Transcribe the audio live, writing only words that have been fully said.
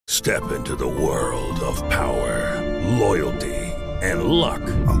Step into the world of power, loyalty, and luck.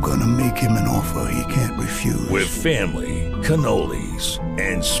 I'm gonna make him an offer he can't refuse. With family, cannolis,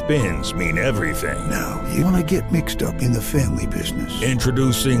 and spins mean everything. Now, you wanna get mixed up in the family business.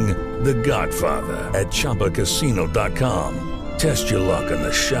 Introducing The Godfather at ChumbaCasino.com. Test your luck in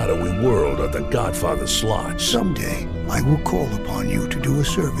the shadowy world of The Godfather slot. Someday, I will call upon you to do a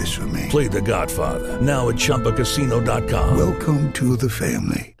service for me. Play The Godfather now at ChumbaCasino.com. Welcome to the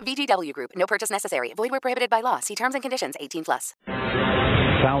family. VGW Group. No purchase necessary. Void where prohibited by law. See terms and conditions. 18+.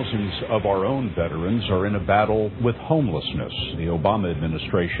 Thousands of our own veterans are in a battle with homelessness. The Obama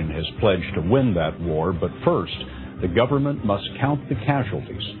administration has pledged to win that war, but first, the government must count the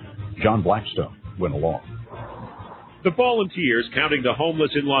casualties. John Blackstone went along. The volunteers counting the homeless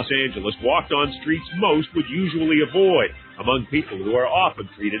in Los Angeles walked on streets most would usually avoid, among people who are often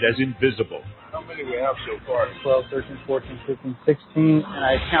treated as invisible. How many we have so far? 12, 13, 14, 15, 16, and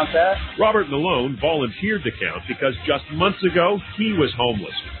I count that. Robert Malone volunteered to count because just months ago, he was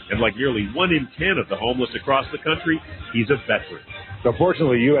homeless. And like nearly 1 in 10 of the homeless across the country, he's a veteran. So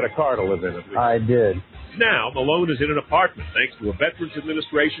fortunately, you had a car to live in. I did. Now, Malone is in an apartment thanks to a Veterans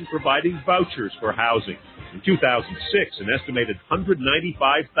Administration providing vouchers for housing. In 2006, an estimated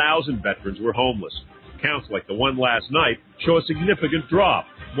 195,000 veterans were homeless. Counts like the one last night show a significant drop,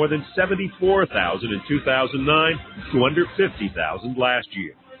 more than 74,000 in 2009 to under 50,000 last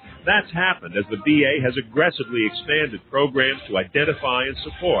year. That's happened as the VA has aggressively expanded programs to identify and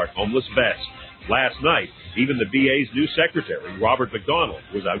support homeless vets. Last night, even the VA's new secretary, Robert McDonald,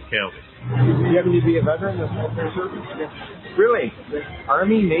 was out counting. You happen to be a veteran of military service? Really?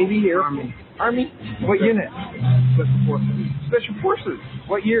 Army, Navy, Air Force? Army? What unit? Special Forces. Special Forces?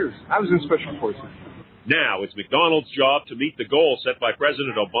 What years? I was in Special Forces. Now it's McDonald's job to meet the goal set by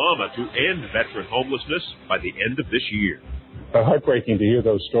President Obama to end veteran homelessness by the end of this year. Heartbreaking to hear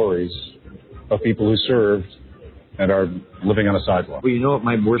those stories of people who served and are living on a sidewalk. Well, you know what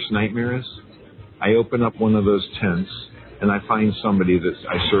my worst nightmare is? I open up one of those tents and I find somebody that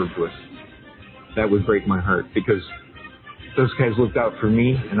I served with. That would break my heart because those guys looked out for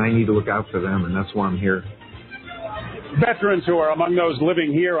me and I need to look out for them, and that's why I'm here. Veterans who are among those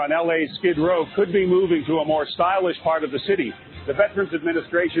living here on LA's Skid Row could be moving to a more stylish part of the city. The Veterans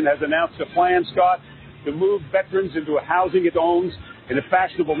Administration has announced a plan, Scott, to move veterans into a housing it owns in a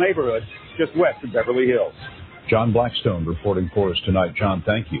fashionable neighborhood just west of Beverly Hills. John Blackstone reporting for us tonight. John,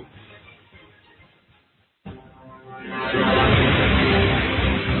 thank you.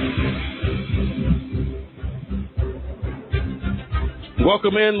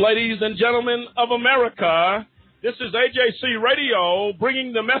 Welcome in, ladies and gentlemen of America. This is AJC Radio,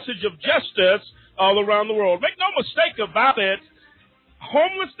 bringing the message of justice all around the world. Make no mistake about it,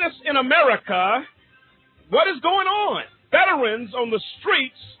 homelessness in America, what is going on? Veterans on the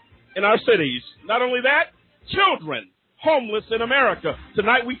streets in our cities. Not only that, children homeless in America.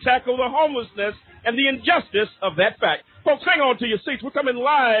 Tonight we tackle the homelessness and the injustice of that fact. Folks, hang on to your seats. We're coming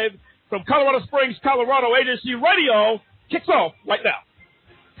live from Colorado Springs, Colorado. AJC Radio kicks off right now.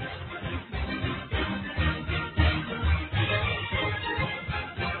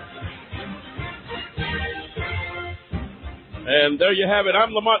 And there you have it.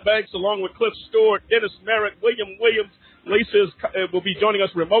 I'm Lamont Banks along with Cliff Stewart, Dennis Merritt, William Williams. Lisa will be joining us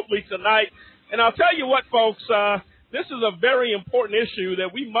remotely tonight. And I'll tell you what, folks, this is a very important issue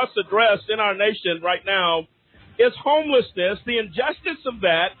that we must address in our nation right now. Is homelessness, the injustice of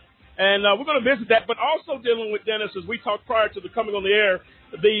that. And we're going to visit that, but also dealing with Dennis, as we talked prior to the coming on the air,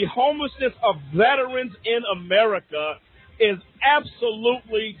 the homelessness of veterans in America is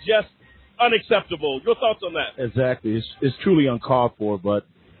absolutely just unacceptable. Your thoughts on that? Exactly. It's truly uncalled for, but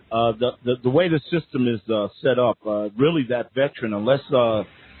the way the system is set up, really that veteran, unless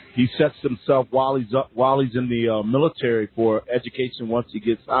he sets himself while he's in the military for education once he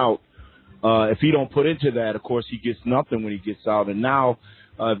gets out, if he don't put into that, of course, he gets nothing when he gets out. And now,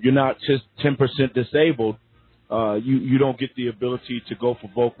 if you're not just 10% disabled, you don't get the ability to go for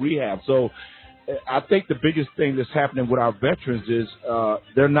voc rehab. So I think the biggest thing that's happening with our veterans is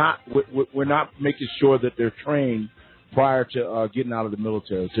we're not making sure that they're trained prior to getting out of the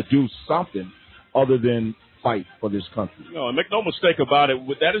military to do something other than fight for this country. No, and make no mistake about it,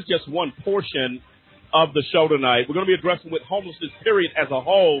 that is just one portion of the show tonight. We're going to be addressing with homelessness, period, as a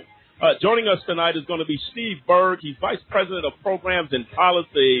whole. Joining us tonight is going to be Steve Berg. He's Vice President of Programs and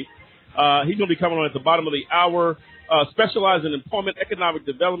Policy. He's going to be coming on at the bottom of the hour, specialized in employment, economic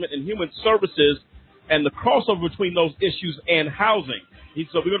development, and human services, and the crossover between those issues and housing.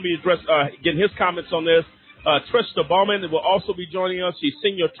 So we're going to be getting his comments on this. Trista Bowman will also be joining us. She's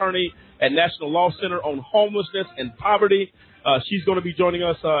Senior Attorney at National Law Center on Homelessness and Poverty. She's going to be joining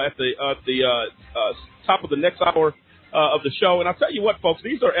us at the top of the next hour of the show. And I'll tell you what, folks,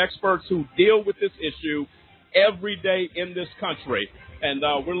 these are experts who deal with this issue every day in this country. And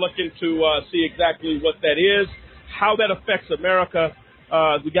we're looking to see exactly what that is, how that affects America.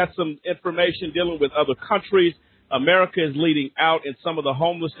 We got some information dealing with other countries. America is leading out in some of the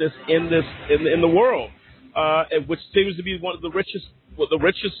homelessness in the world, which seems to be one of the richest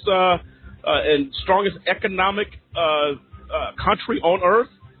and strongest economic country on earth.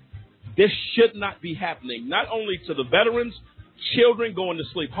 This should not be happening, not only to the veterans, children going to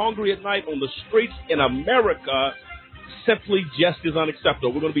sleep hungry at night on the streets in America simply just is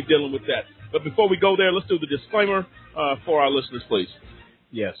unacceptable. We're going to be dealing with that. But before we go there, let's do the disclaimer for our listeners, please.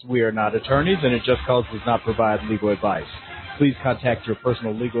 Yes, we are not attorneys, and It Just Cause does not provide legal advice. Please contact your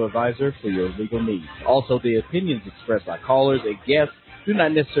personal legal advisor for your legal needs. Also, the opinions expressed by callers and guests do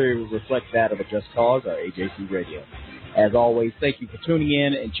not necessarily reflect that of A Just Cause or AJC Radio. As always, thank you for tuning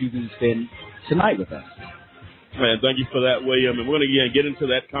in and choosing to spend tonight with us. Man, thank you for that, William. And we're going to get into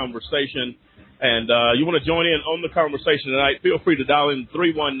that conversation. And you want to join in on the conversation tonight, feel free to dial in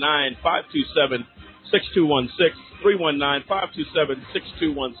 319-527-6216,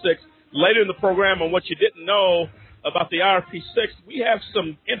 319-527-6216. Later in the program on what you didn't know about the IRP6, we have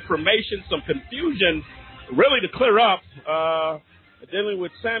some information, some confusion really to clear up, dealing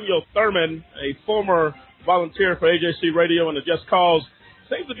with Samuel Thurman, a former volunteer for AJC Radio and the Just Cause.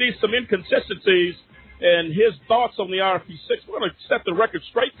 Seems to be some inconsistencies in his thoughts on the IRP6. We're going to set the record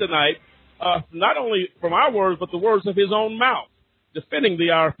straight tonight, not only from our words, but the words of his own mouth, defending the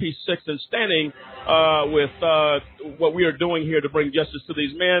IRP6 and standing with what we are doing here to bring justice to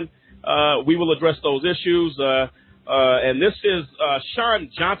these men. We will address those issues. And this is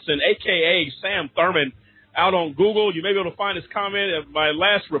Sean Johnson, a.k.a. Sam Thurman, out on Google. You may be able to find his comment. My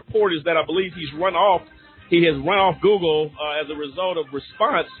last report is that I believe he has run off Google as a result of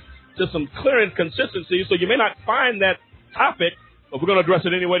response to some clear inconsistencies. So you may not find that topic, but we're going to address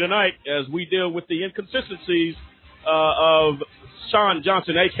it anyway tonight as we deal with the inconsistencies of Sean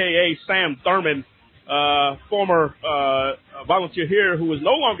Johnson, a.k.a. Sam Thurman, former volunteer here who is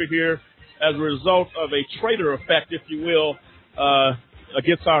no longer here as a result of a traitor effect, if you will,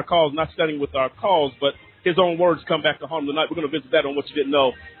 against our cause, not standing with our cause, but his own words come back to harm tonight. We're going to visit that on what you didn't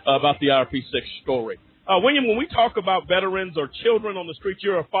know about the IRP6 story. William, when we talk about veterans or children on the street,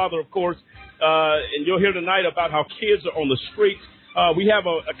 you're a father, of course, and you'll hear tonight about how kids are on the streets. We have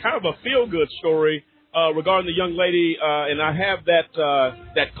a kind of a feel-good story regarding the young lady, and I have that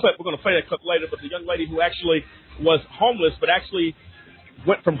clip. We're going to play that clip later, but the young lady who actually was homeless, but actually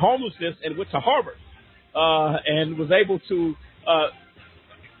went from homelessness and went to Harvard and was able to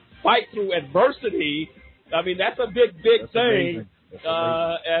fight through adversity. I mean, that's a big thing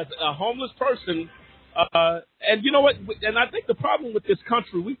as a homeless person. And you know what? And I think the problem with this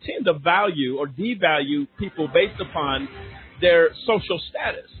country, we tend to value or devalue people based upon their social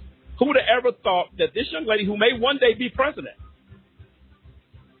status. Who would have ever thought that this young lady who may one day be president?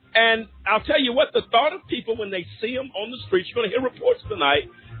 And I'll tell you what, the thought of people when they see them on the streets, you're going to hear reports tonight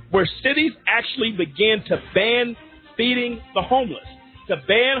where cities actually begin to ban feeding the homeless, to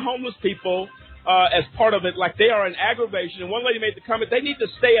ban homeless people as part of it, like they are an aggravation. And one lady made the comment, they need to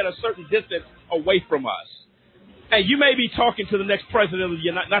stay at a certain distance away from us. And you may be talking to the next president of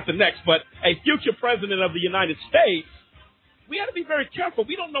the not the next, but a future president of the United States. We got to be very careful.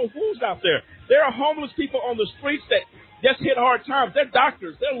 We don't know who's out there. There are homeless people on the streets that just hit hard times. They're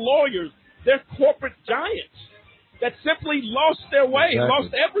doctors. They're lawyers. They're corporate giants that simply lost their way,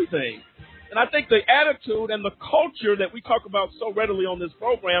 lost everything. And I think the attitude and the culture that we talk about so readily on this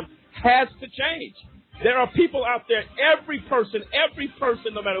program has to change. There are people out there, every person,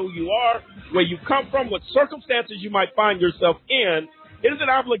 no matter who you are, where you come from, what circumstances you might find yourself in, it is an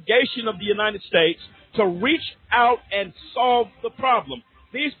obligation of the United States to reach out and solve the problem.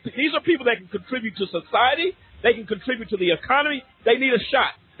 These are people that can contribute to society. They can contribute to the economy. They need a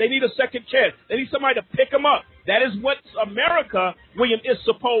shot. They need a second chance. They need somebody to pick them up. That is what America, William, is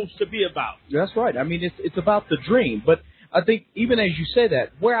supposed to be about. That's right. I mean, it's about the dream. But I think even as you say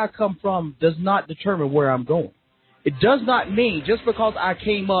that, where I come from does not determine where I'm going. It does not mean just because I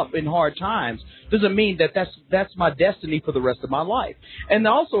came up in hard times doesn't mean that that's my destiny for the rest of my life. And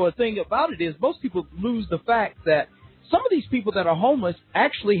also a thing about it is most people lose the fact that some of these people that are homeless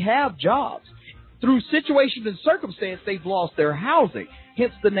actually have jobs. Through situations and circumstance, they've lost their housing,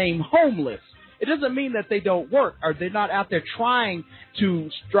 hence the name homeless. It doesn't mean that they don't work or they're not out there trying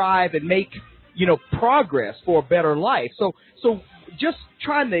to strive and make, progress for a better life. So just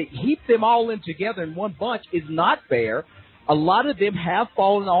trying to heap them all in together in one bunch is not fair. a lot of them have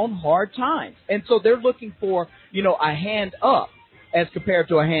fallen on hard times. And so they're looking for, a hand up as compared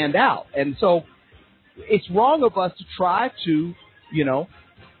to a hand out. And so it's wrong of us to try to,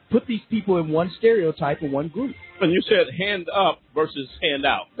 put these people in one stereotype in one group. And you said hand up versus hand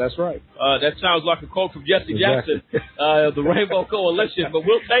out. That's right. That sounds like a quote from Jesse Jackson, the Rainbow Coalition, but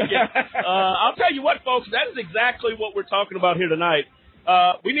we'll take it. I'll tell you what, folks, that is exactly what we're talking about here tonight.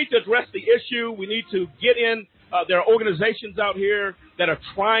 We need to address the issue. We need to get in. There are organizations out here that are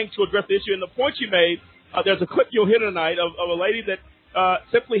trying to address the issue. And the point you made, there's a clip you'll hear tonight of a lady that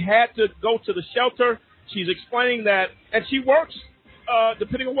simply had to go to the shelter. She's explaining that, and she works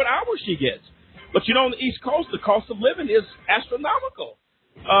depending on what hours she gets. But, on the East Coast, the cost of living is astronomical.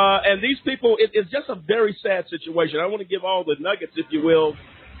 And these people, it's just a very sad situation. I want to give all the nuggets, if you will,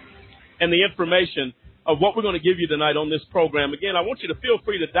 and the information of what we're going to give you tonight on this program. Again, I want you to feel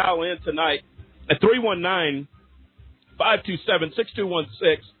free to dial in tonight at 319-527-6216.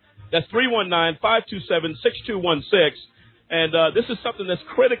 That's 319-527-6216. And this is something that's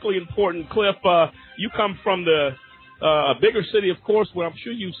critically important. Cliff, you come from a bigger city, of course, where I'm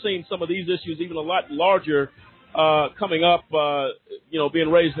sure you've seen some of these issues even a lot larger coming up, being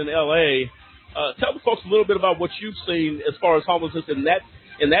raised in L.A. Tell the folks a little bit about what you've seen as far as homelessness in that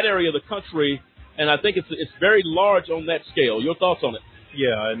area of the country. And I think it's very large on that scale. Your thoughts on it?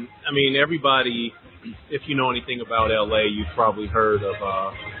 Yeah, and I mean, everybody, if you know anything about L.A., you've probably heard of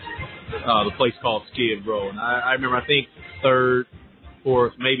the place called Skid Row. And I remember, I think, 3rd,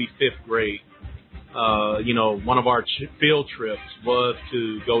 4th, maybe 5th grade, one of our field trips was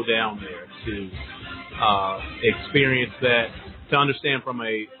to go down there to experience that, to understand from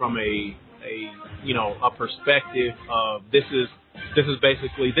a perspective of this is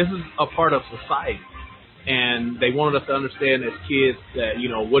a part of society. And they wanted us to understand as kids that,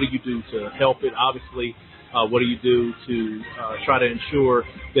 what do you do to help it? Obviously, what do you do to try to ensure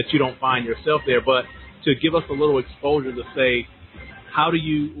that you don't find yourself there? But to give us a little exposure to say,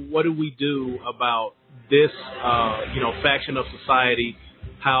 what do we do about this, faction of society,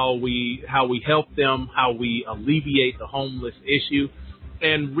 how we help them, how we alleviate the homeless issue.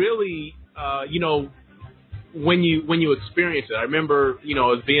 And really, when you experience it, I remember,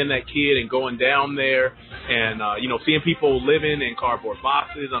 as being that kid and going down there and, seeing people living in cardboard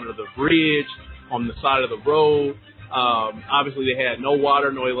boxes under the bridge on the side of the road. Obviously they had no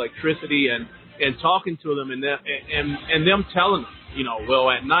water, no electricity, and talking to them and them telling us, well,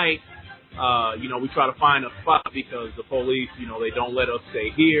 at night, we try to find a spot because the police, they don't let us stay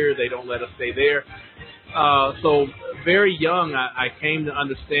here, they don't let us stay there. So very young, I came to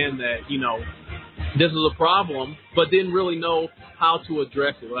understand that, this is a problem, but didn't really know how to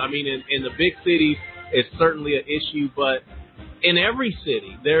address it. I mean, in the big cities, it's certainly an issue, but in every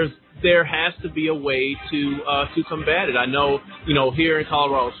city, there has to be a way to combat it. I know, here in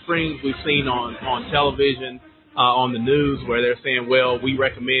Colorado Springs, we've seen on television, on the news, where they're saying, well, we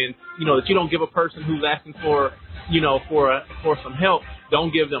recommend, that you don't give a person who's asking for some help,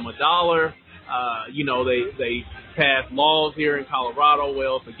 don't give them $1. They pass laws here in Colorado.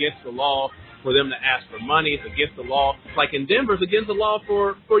 Well, it's against the law for them to ask for money. It's against the law. Like in Denver, it's against the law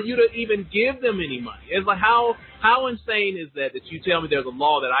for you to even give them any money. It's like, how insane is that you tell me there's a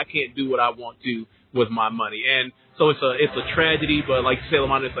law that I can't do what I want to with my money? And so it's a tragedy, but like you say,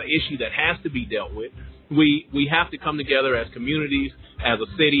 Lamont, it's an issue that has to be dealt with. We have to come together as communities, as a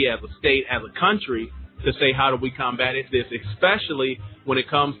city, as a state, as a country to say, how do we combat this, especially when it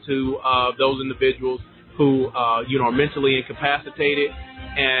comes to those individuals who are mentally incapacitated,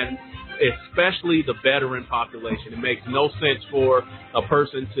 and especially the veteran population. It makes no sense for a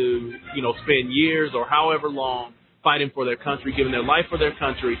person to, spend years or however long fighting for their country, giving their life for their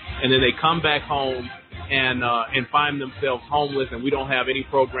country, and then they come back home and find themselves homeless, and we don't have any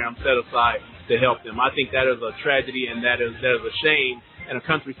program set aside to help them. I think that is a tragedy, and that is a shame in a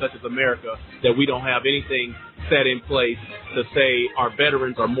country such as America that we don't have anything set in place to say our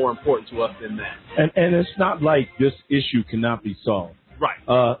veterans are more important to us than that. And it's not like this issue cannot be solved.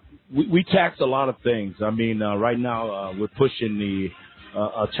 Right. We tax a lot of things. I mean, right now we're pushing the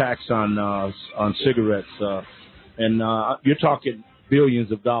a tax on cigarettes, and you're talking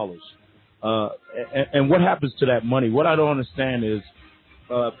billions of dollars. And what happens to that money? What I don't understand is,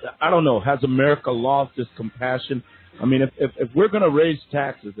 I don't know, has America lost its compassion? I mean, if we're going to raise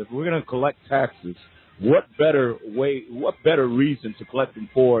taxes, if we're going to collect taxes, what better reason to collect them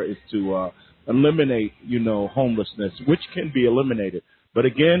for is to eliminate, homelessness, which can be eliminated. But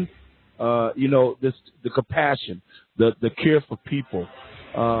again, the compassion, the care for people,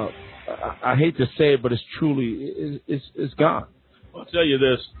 I hate to say it, but it's truly, it's gone. I'll tell you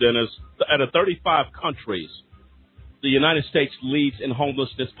this, Dennis, out of 35 countries, the United States leads in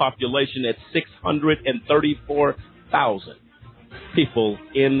homelessness population at 634,000 people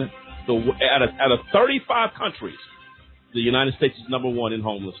out of 35 countries. The United States is number one in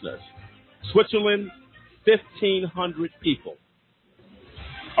homelessness. Switzerland, 1,500 people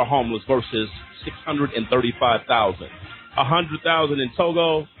are homeless versus 635,000. 100,000 in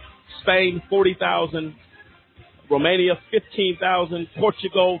Togo, Spain, 40,000, Romania, 15,000,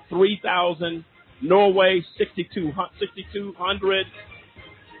 Portugal, 3,000, Norway, 6,200.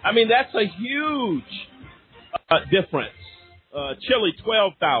 I mean, that's a huge difference. Chile,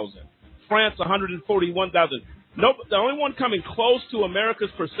 12,000. France, 141,000. No, the only one coming close to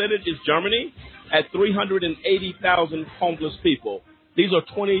America's percentage is Germany at 380,000 homeless people. These are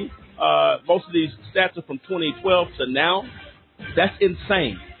most of these stats are from 2012 to now. That's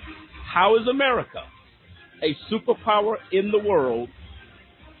insane. How is America, a superpower in the world,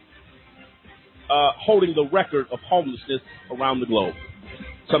 holding the record of homelessness around the globe?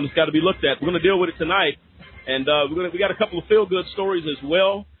 Something's got to be looked at. We're going to deal with it tonight, and we got a couple of feel-good stories as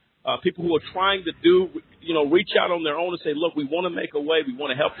well. People who are trying to reach out on their own and say, look, we want to make a way, we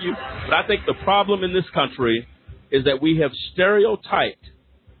want to help you. But I think the problem in this country is that we have stereotyped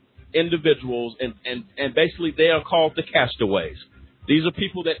individuals, and basically they are called the castaways. These are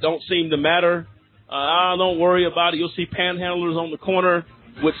people that don't seem to matter. Don't worry about it. You'll see panhandlers on the corner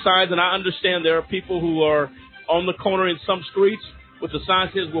with signs, and I understand there are people who are on the corner in some streets with the sign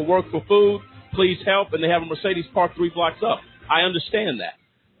says, we'll work for food, please help, and they have a Mercedes parked 3 blocks up. I understand that.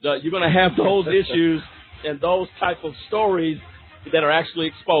 You're going to have those issues and those type of stories that are actually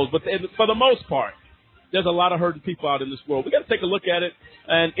exposed. But for the most part, there's a lot of hurting people out in this world. We got to take a look at it.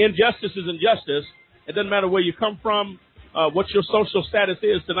 And injustice is injustice. It doesn't matter where you come from, what your social status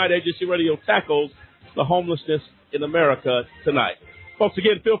is. Tonight, AJC Radio tackles the homelessness in America tonight. Folks,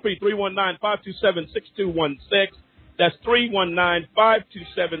 again, feel free, 319-527-6216. That's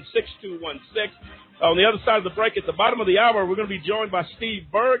 319-527-6216. On the other side of the break, at the bottom of the hour, we're going to be joined by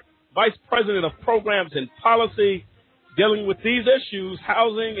Steve Berg, Vice President of Programs and Policy, dealing with these issues,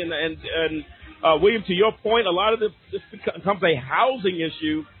 housing, and William, to your point, a lot of this becomes a housing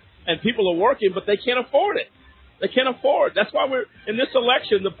issue, and people are working, but they can't afford it. They can't afford. That's why we're in this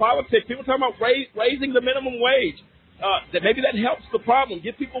election, the politics, people talking about raising the minimum wage. That maybe that helps the problem,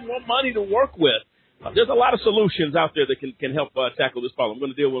 give people more money to work with. There's a lot of solutions out there that can help tackle this problem. I'm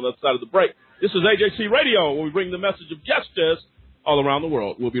going to deal with on the other side of the break. This is AJC Radio, where we bring the message of justice all around the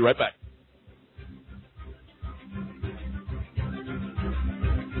world. We'll be right back.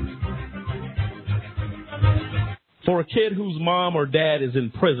 For a kid whose mom or dad is in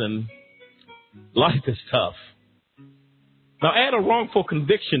prison, life is tough. Now, add a wrongful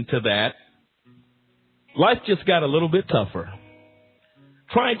conviction to that. Life just got a little bit tougher.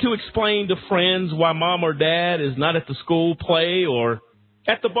 Trying to explain to friends why mom or dad is not at the school play or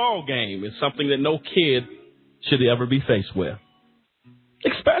at the ball game is something that no kid should ever be faced with.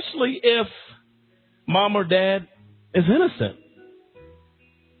 Especially if mom or dad is innocent.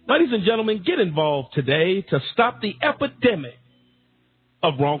 Ladies and gentlemen, get involved today to stop the epidemic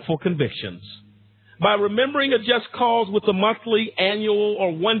of wrongful convictions. By remembering a just cause with a monthly, annual,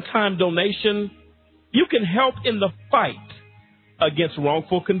 or one-time donation, you can help in the fight against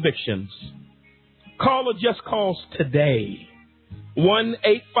wrongful convictions. Call a Just Cause today.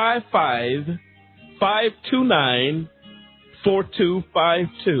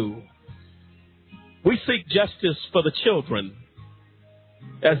 1-855-529-4252. We seek justice for the children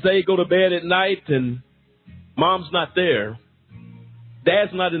as they go to bed at night and mom's not there,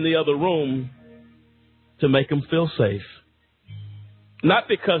 dad's not in the other room to make them feel safe. Not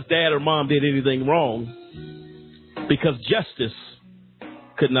because dad or mom did anything wrong, because justice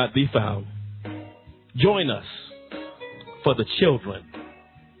could not be found. Join us for the children,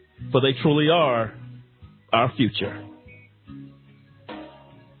 for they truly are our future.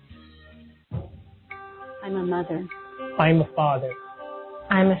 I'm a mother. I'm a father.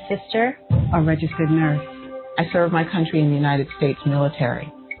 I'm a sister. A registered nurse. I serve my country in the United States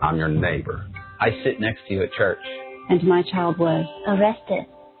military. I'm your neighbor. I sit next to you at church. And my child was arrested,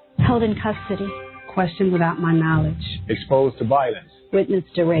 held in custody, questioned without my knowledge, exposed to violence,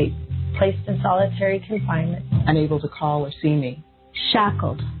 witnessed to rape, placed in solitary confinement, unable to call or see me,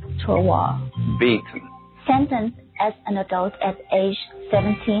 shackled to a wall, beaten, sentenced as an adult at age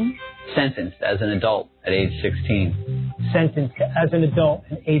 17, sentenced as an adult at age 16, sentenced as an adult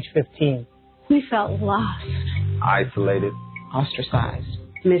at age 15. We felt lost, isolated, ostracized,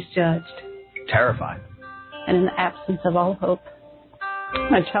 misjudged, terrified. And in the absence of all hope,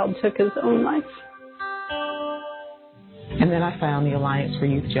 my child took his own life. And then I found the Alliance for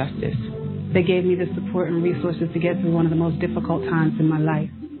Youth Justice. They gave me the support and resources to get through one of the most difficult times in my life.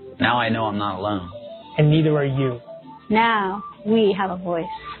 Now I know I'm not alone. And neither are you. Now we have a voice.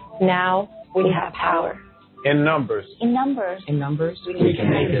 Now we have power. In numbers. In numbers. In numbers, We can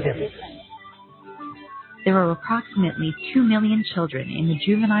make a difference. There are approximately 2 million children in the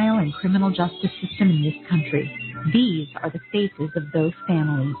juvenile and criminal justice system in this country. These are the faces of those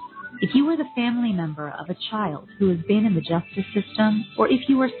families. If you are the family member of a child who has been in the justice system, or if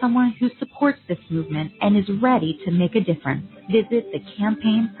you are someone who supports this movement and is ready to make a difference, visit the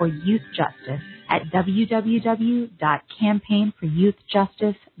Campaign for Youth Justice at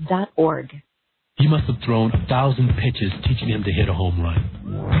www.campaignforyouthjustice.org. He must have thrown 1,000 pitches teaching him to hit a home run.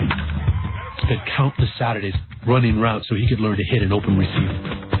 Spent countless Saturdays running routes so he could learn to hit an open receiver.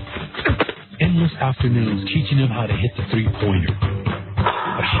 Endless afternoons teaching him how to hit the three-pointer.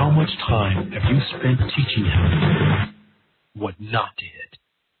 But how much time have you spent teaching him what not to hit?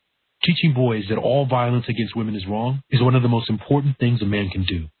 Teaching boys that all violence against women is wrong is one of the most important things a man can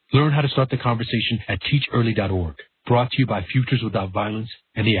do. Learn how to start the conversation at teachearly.org. Brought to you by Futures Without Violence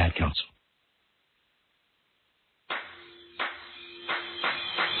and the Ad Council.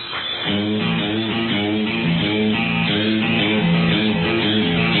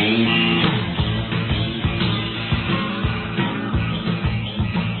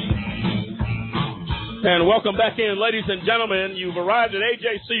 And welcome back in, ladies and gentlemen. You've arrived at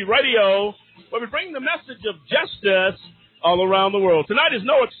AJC Radio, where we bring the message of justice all around the world. Tonight is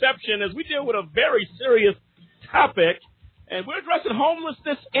no exception as we deal with a very serious topic, and we're addressing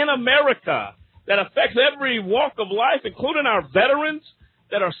homelessness in America that affects every walk of life, including our veterans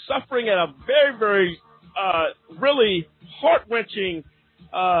that are suffering at a very, very, really heart-wrenching,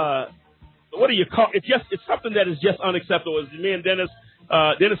 what do you call it? It's something that is just unacceptable. As me and Dennis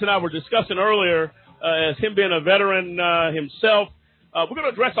and I were discussing earlier, as him being a veteran himself, we're going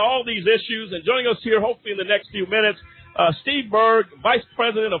to address all these issues. And joining us here, hopefully in the next few minutes, Steve Berg, Vice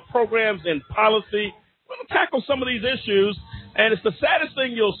President of Programs and Policy. We're going to tackle some of these issues, and it's the saddest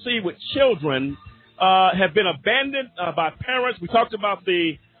thing you'll see with children have been abandoned by parents. We talked about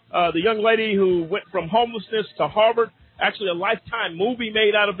the young lady who went from homelessness to Harvard. Actually, a Lifetime movie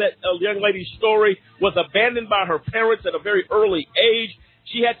made out of that young lady's story, was abandoned by her parents at a very early age.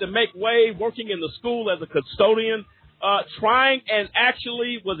 She had to make way working in the school as a custodian, trying and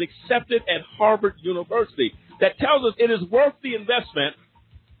actually was accepted at Harvard University. That tells us it is worth the investment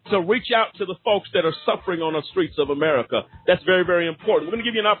to reach out to the folks that are suffering on the streets of America. That's very, very important. We're going to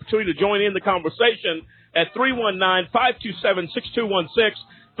give you an opportunity to join in the conversation at 319-527-6216,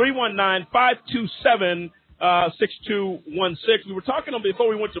 319-527-6216. We were talking before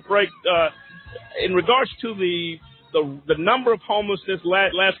we went to break in regards to the number of homelessness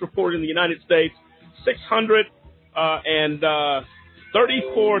last reported in the United States,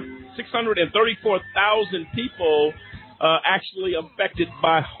 634,000 people actually affected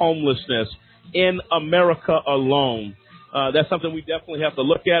by homelessness in America alone. That's something we definitely have to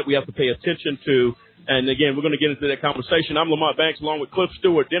look at. We have to pay attention to. And again, we're going to get into that conversation. I'm Lamont Banks along with Cliff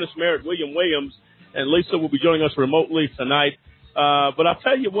Stewart, Dennis Merritt, William Williams, and Lisa will be joining us remotely tonight. But I'll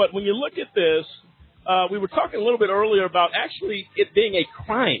tell you what, when you look at this, we were talking a little bit earlier about actually it being a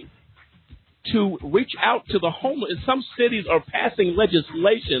crime to reach out to the homeless. Some cities are passing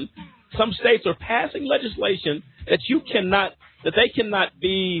legislation. Some states are passing legislation that they cannot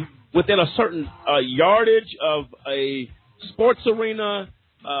be within a certain yardage of a sports arena,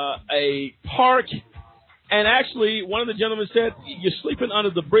 a park. And actually, one of the gentlemen said, you're sleeping under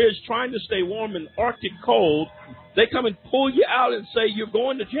the bridge trying to stay warm in Arctic cold. They come and pull you out and say you're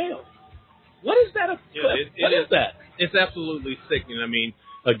going to jail. What is that? What is that? It's absolutely sickening. I mean,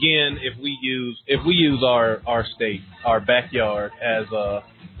 again, if we use our state, our backyard as a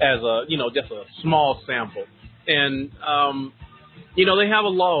just a small sample, and they have a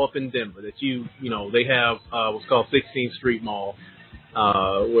law up in Denver that they have what's called 16th Street Mall,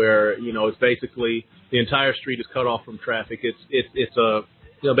 where it's basically the entire street is cut off from traffic. It's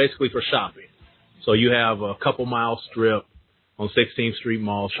basically for shopping. So you have a couple mile strip on 16th Street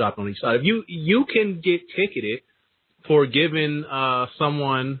Mall, shopping on each side. If you can get ticketed for giving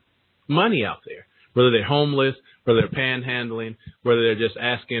someone money out there, whether they're homeless, whether they're panhandling, whether they're just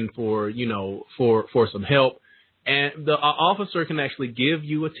asking for for some help, and the officer can actually give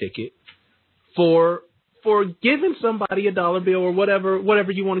you a ticket for giving somebody a dollar bill or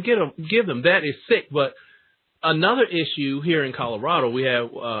whatever you want to give them. That is sick. But another issue here in Colorado, we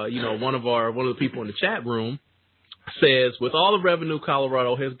have one of the people in the chat room says, with all the revenue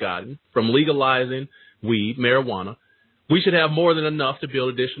Colorado has gotten from legalizing marijuana, we should have more than enough to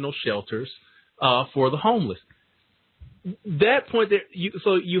build additional shelters for the homeless. that point there,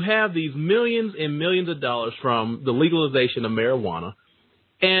 so you have these millions and millions of dollars from the legalization of marijuana,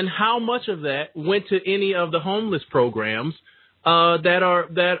 and how much of that went to any of the homeless programs that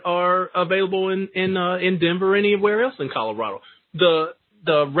are available in Denver or anywhere else in Colorado?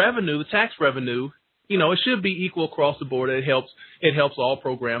 The revenue, the tax revenue, it should be equal across the board. It helps all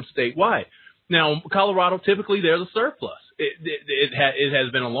programs statewide. Now, Colorado, typically there's a surplus. It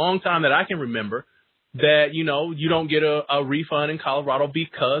has been a long time that I can remember that, you don't get a refund in Colorado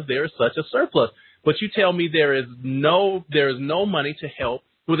because there is such a surplus. But you tell me there is no money to help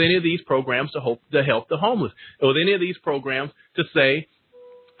with any of these programs to help the homeless, or with any of these programs to say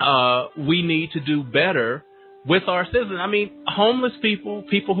we need to do better with our citizens. I mean, homeless people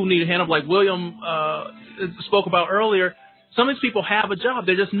who need a hand up, like William spoke about earlier, some of these people have a job.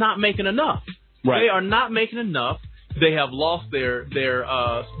 They're just not making enough. Right. They are not making enough. They have lost their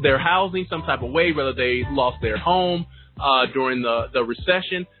housing some type of way, whether they lost their home during the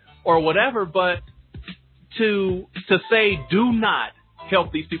recession or whatever. But to say do not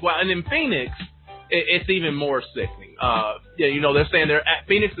help these people out, and in Phoenix, it's even more sickening. They're saying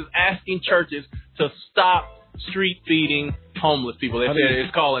Phoenix is asking churches to stop street feeding homeless people. They said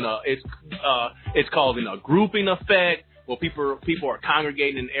it's causing a grouping effect. Well, people are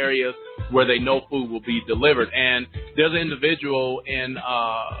congregating in areas where they know food will be delivered. And there's an individual in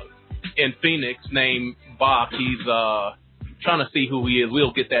Phoenix named Bach. He's trying to see who he is.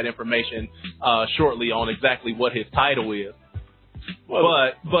 We'll get that information shortly on exactly what his title is.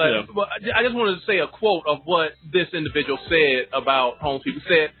 But I just wanted to say a quote of what this individual said about homeless people.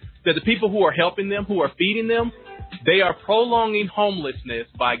 He said that the people who are helping them, who are feeding them, they are prolonging homelessness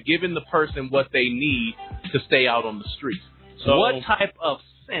by giving the person what they need to stay out on the streets. So, what type of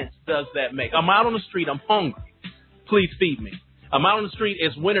sense does that make? I'm out on the street. I'm hungry. Please feed me. I'm out on the street.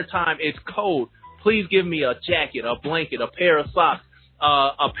 It's wintertime. It's cold. Please give me a jacket, a blanket, a pair of socks,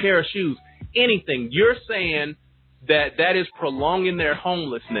 a pair of shoes, anything. You're saying that is prolonging their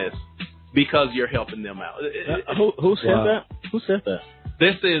homelessness because you're helping them out. Who said that? Who said that?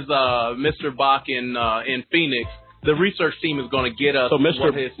 This is Mr. Bach in Phoenix. The research team is going to get us. So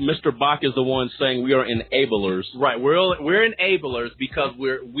Mr. Bach is the one saying we are enablers. Right. We're enablers because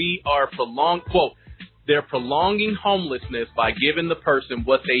we are quote, they're prolonging homelessness by giving the person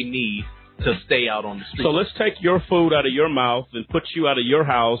what they need to stay out on the street. So let's take your food out of your mouth and put you out of your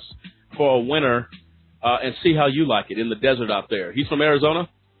house for a winter and see how you like it in the desert out there. He's from Arizona?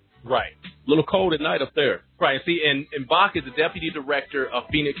 Right. A little cold at night up there. Right. See, and Bach is the deputy director of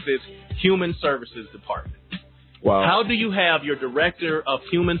Phoenix's Human Services Department. Wow. How do you have your director of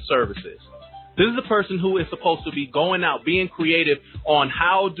human services? This is the person who is supposed to be going out, being creative on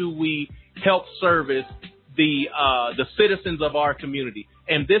how do we help service the citizens of our community.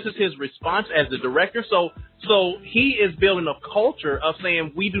 And this is his response as the director. So he is building a culture of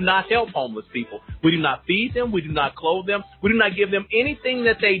saying we do not help homeless people. We do not feed them. We do not clothe them. We do not give them anything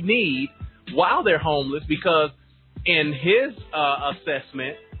that they need while they're homeless, because in his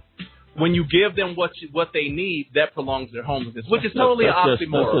assessment, when you give them what they need, that prolongs their homelessness, which is totally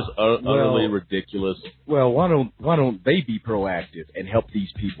oxymoron. This is utterly ridiculous. Well, why don't they be proactive and help these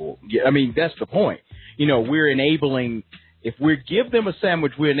people? I mean, that's the point. We're enabling. If we give them a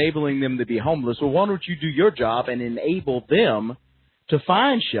sandwich, we're enabling them to be homeless. Well, why don't you do your job and enable them to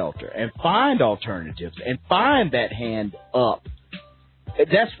find shelter and find alternatives and find that hand up?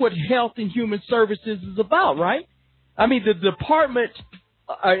 That's what Health and Human Services is about, right? I mean, the department.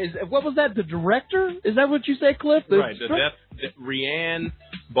 What was that? The director? Is that what you said, Cliff? Right. Rianne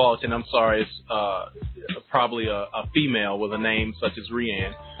Bolton. I'm sorry. It's probably a female with a name such as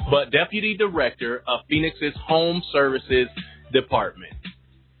Rianne, but deputy director of Phoenix's Home Services Department.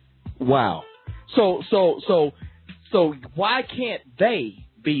 Wow. So why can't they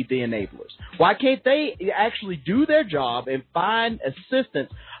be the enablers? Why can't they actually do their job and find assistance,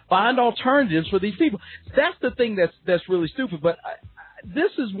 find alternatives for these people? That's the thing that's really stupid. But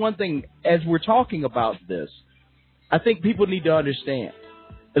this is one thing, as we're talking about this, I think people need to understand,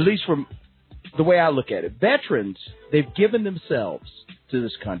 at least from the way I look at it. Veterans, they've given themselves to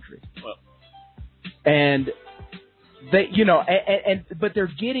this country. And they, but they're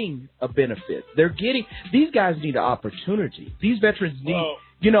getting a benefit. These guys need an opportunity. These veterans need,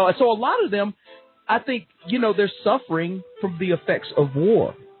 so a lot of them, I think, they're suffering from the effects of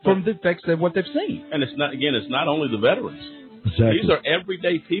war, from the effects of what they've seen. And it's not only the veterans. Exactly. These are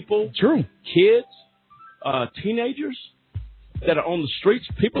everyday people. True. Kids, teenagers that are on the streets.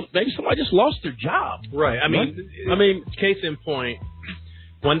 People, maybe somebody just lost their job. Right. I mean, case in point,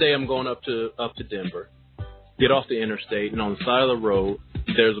 one day I'm going up to Denver, get off the interstate, and on the side of the road,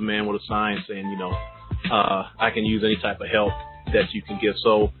 there's a man with a sign saying, I can use any type of help that you can give.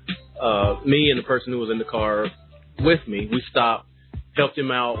 So me and the person who was in the car with me, we stopped, helped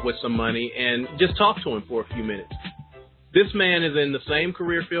him out with some money, and just talked to him for a few minutes. This man is in the same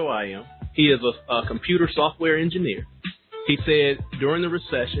career field I am. He is a computer software engineer. He said during the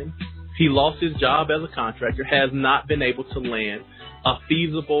recession, he lost his job as a contractor, has not been able to land a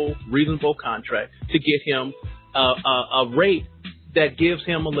feasible, reasonable contract to get him a rate that gives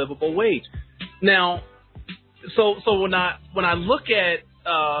him a livable wage. Now, so when I look at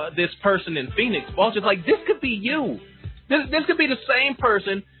this person in Phoenix, boss is like, this could be you. This could be the same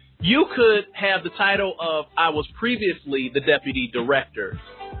person. You could have the title of, I was previously the deputy director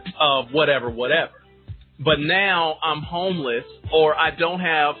of whatever. But now I'm homeless, or I don't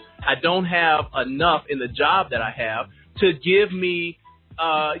have enough in the job that I have to give me,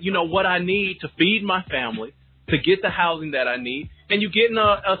 what I need to feed my family, to get the housing that I need. And you get in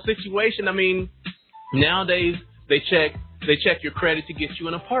a situation, I mean, nowadays they check your credit to get you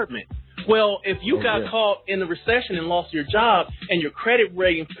an apartment. Well, if you got caught in the recession and lost your job and your credit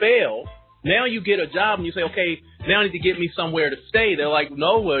rating failed, now you get a job and you say, okay, now I need to get me somewhere to stay. They're like,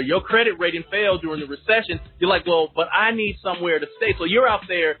 no, well, your credit rating failed during the recession. You're like, well, but I need somewhere to stay. So you're out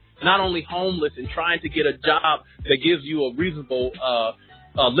there not only homeless and trying to get a job that gives you a reasonable,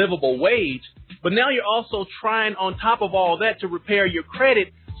 livable wage, but now you're also trying on top of all that to repair your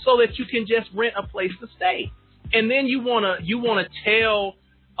credit so that you can just rent a place to stay. And then you wanna tell,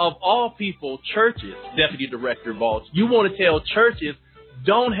 of all people, churches, Deputy Director Balch, you want to tell churches,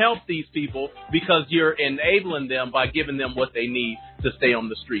 don't help these people because you're enabling them by giving them what they need to stay on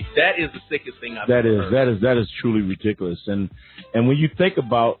the street. That is the sickest thing I've ever heard. That is truly ridiculous. And when you think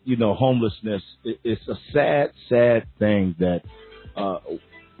about, homelessness, it's a sad thing that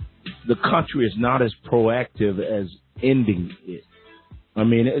the country is not as proactive as ending it. I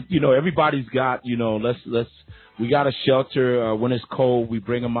mean, everybody's got, we got a shelter. When it's cold, we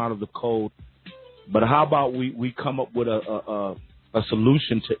bring them out of the cold. But how about we come up with a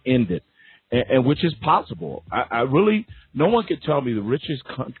solution to end it, and which is possible. I really, no one can tell me the richest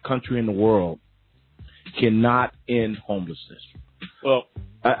country in the world cannot end homelessness. Well,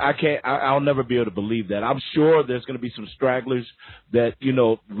 I can't. I'll never be able to believe that. I'm sure there's going to be some stragglers that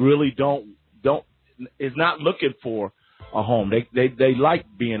really is not looking for a home. They like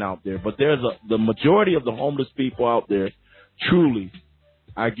being out there, but the majority of the homeless people out there, truly,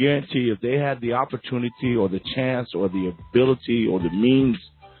 I guarantee if they had the opportunity or the chance or the ability or the means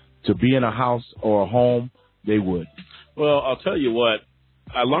to be in a house or a home, they would. Well, I'll tell you what,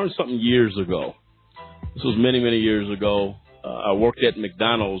 I learned something years ago. This was many, many years ago. I worked at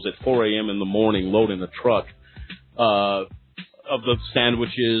McDonald's at 4 a.m. in the morning loading a truck of the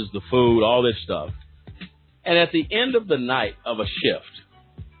sandwiches, the food, all this stuff. And at the end of the night of a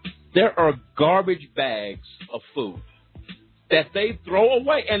shift, there are garbage bags of food that they throw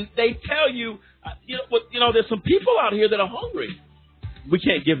away. And they tell you, there's some people out here that are hungry. We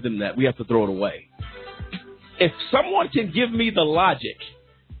can't give them that. We have to throw it away. If someone can give me the logic,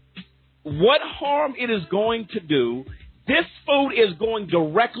 what harm it is going to do, this food is going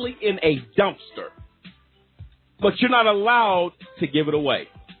directly in a dumpster. But you're not allowed to give it away.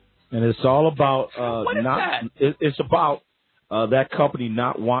 And it's all about It's about that company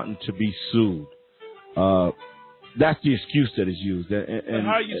not wanting to be sued. That's the excuse that is used. And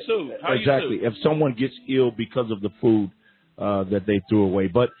how are you sued? Exactly. If someone gets ill because of the food that they threw away.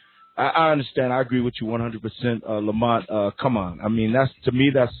 But I understand. I agree with you 100%, Lamont. Come on. I mean, to me,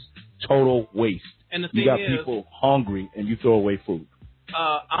 that's total waste. And the you thing got is, people hungry and you throw away food.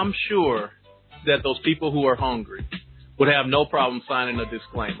 I'm sure that those people who are hungry would have no problem signing a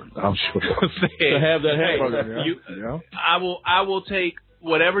disclaimer. I'm sure. Saying, to have that hey, I will take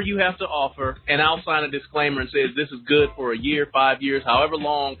whatever you have to offer, and I'll sign a disclaimer and say this is good for a year, 5 years, however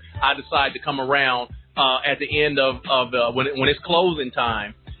long I decide to come around at the end of when it's closing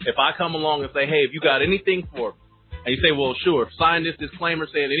time. If I come along and say, hey, if you got anything for me, and you say, well, sure, sign this disclaimer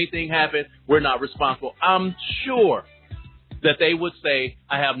saying anything happened, we're not responsible. I'm sure that they would say,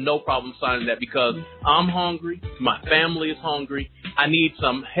 I have no problem signing that because I'm hungry, my family is hungry, I need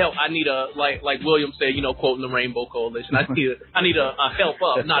some help. I need like William said, quoting the Rainbow Coalition, I need a help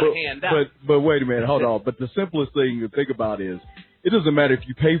up, not a handout. But wait a minute, hold on. But the simplest thing to think about is, it doesn't matter if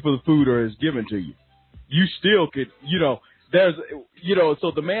you pay for the food or it's given to you. You still could,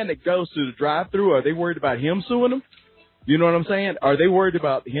 so the man that goes to the drive-thru, are they worried about him suing them? You know what I'm saying? Are they worried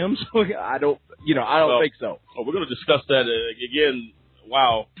about him suing? I don't think so. Oh, we're going to discuss that again.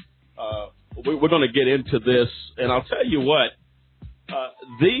 Wow. We're going to get into this, and I'll tell you what.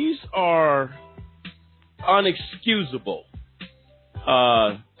 These are unexcusable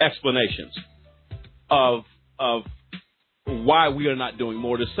explanations. of why we are not doing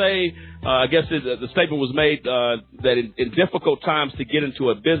more. To say, I guess the statement was made that in difficult times to get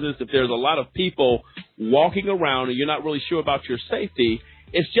into a business, if there's a lot of people walking around and you're not really sure about your safety,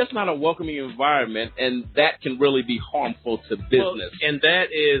 it's just not a welcoming environment, and that can really be harmful to business. Well, and that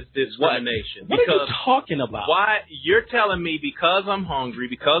is discrimination. What are you talking about? Why you're telling me because I'm hungry,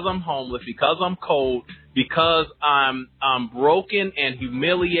 because I'm homeless, because I'm cold, because I'm broken and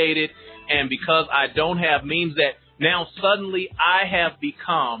humiliated, and because I don't have means, that now suddenly I have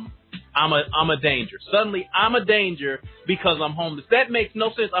become I'm a danger. Suddenly I'm a danger because I'm homeless. That makes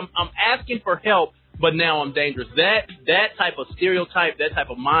no sense. I'm asking for help, but now I'm dangerous. That type of stereotype, that type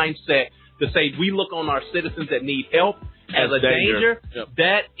of mindset to say we look on our citizens that need help as a danger, yep.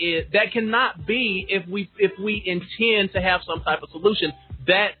 that cannot be if we intend to have some type of solution.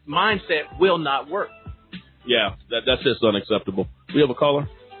 That mindset will not work. Yeah, that's just unacceptable. We have a caller?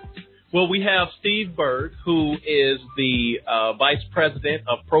 Well, we have Steve Berg, who is the Vice President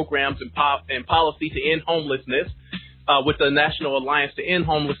of Programs and Policy to End Homelessness with the National Alliance to End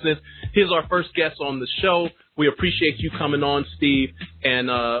Homelessness. He's our first guest on the show. We appreciate you coming on, Steve, and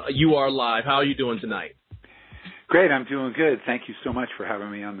you are live. How are you doing tonight? Great, I'm doing good. Thank you so much for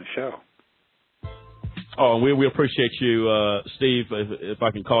having me on the show. Oh, we appreciate you, Steve, if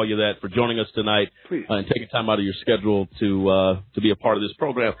I can call you that, for joining us tonight. Please. And taking time out of your schedule to be a part of this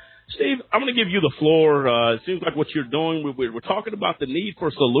program. Steve, I'm going to give you the floor. It seems like what you're doing, we're talking about the need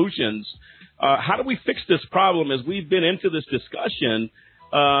for solutions. How do we fix this problem? As we've been into this discussion,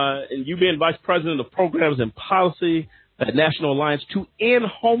 and you being Vice President of Programs and Policy at National Alliance to End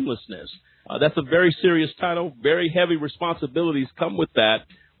Homelessness, that's a very serious title. Very heavy responsibilities come with that.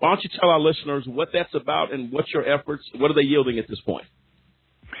 Why don't you tell our listeners what that's about and what your efforts, what are they yielding at this point?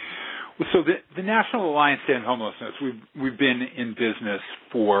 Well, so the National Alliance to End Homelessness, we've been in business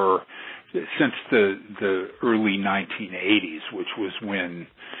since the early 1980s, which was when,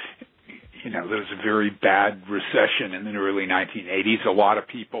 there was a very bad recession in the early 1980s. A lot of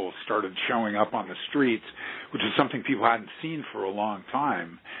people started showing up on the streets, which is something people hadn't seen for a long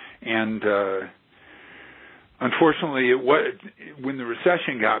time. And unfortunately, when the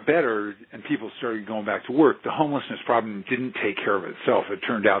recession got better and people started going back to work, the homelessness problem didn't take care of itself. It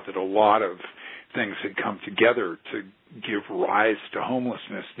turned out that a lot of things had come together to give rise to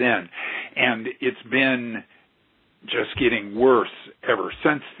homelessness then. And it's been just getting worse ever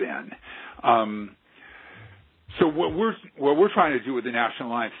since then. So what we're trying to do with the National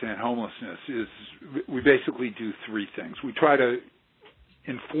Alliance to End Homelessness is we basically do three things. We try to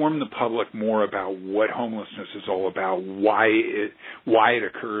inform the public more about what homelessness is all about, why it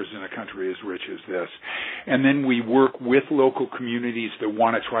occurs in a country as rich as this. And then we work with local communities that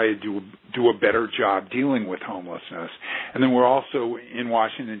want to try to do a better job dealing with homelessness. And then we're also in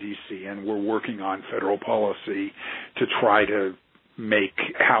Washington, D.C., and we're working on federal policy to try to make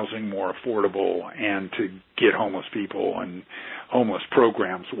housing more affordable and to get homeless people and homeless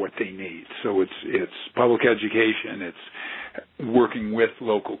programs what they need. So it's public education, it's working with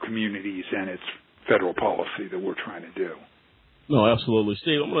local communities, and it's federal policy that we're trying to do. No, absolutely.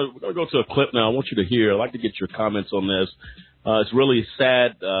 Steve, we're going to go to a clip now. I want you to hear. I'd like to get your comments on this. It's really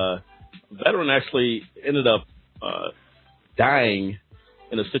sad. A veteran actually ended up dying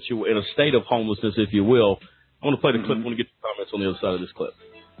in a state of homelessness, if you will. I want to play the clip. I want to get your comments on the other side of this clip.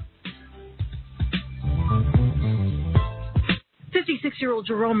 56-year-old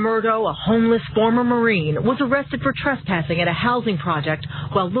Jerome Murdo, a homeless former Marine, was arrested for trespassing at a housing project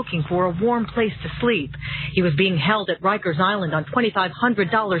while looking for a warm place to sleep. He was being held at Rikers Island on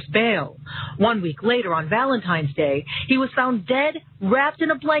 $2,500 bail. 1 week later, on Valentine's Day, he was found dead, wrapped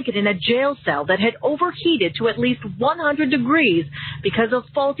in a blanket in a jail cell that had overheated to at least 100 degrees because of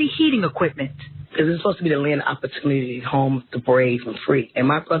faulty heating equipment. Because it's supposed to be the land of opportunity, home, the brave, and free. And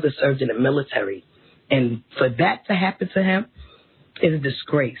my brother served in the military. And for that to happen to him is a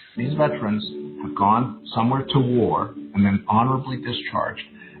disgrace. These veterans have gone somewhere to war and then honorably discharged,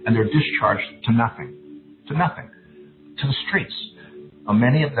 and they're discharged to nothing, to the streets.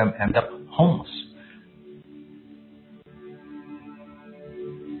 Many of them end up homeless.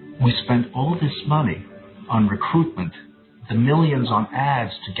 We spend all this money on recruitment, the millions on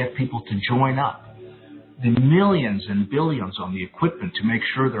ads to get people to join up, the millions and billions on the equipment to make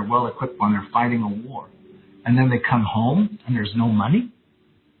sure they're well equipped when they're fighting a war. And then they come home and there's no money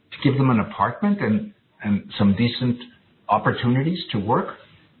to give them an apartment and some decent opportunities to work.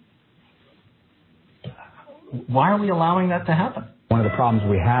 Why are we allowing that to happen? One of the problems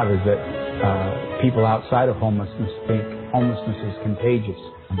we have is that people outside of homelessness think homelessness is contagious.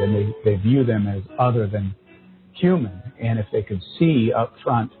 And then they view them as other than human. And if they could see up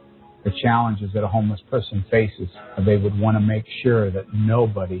front the challenges that a homeless person faces. They would want to make sure that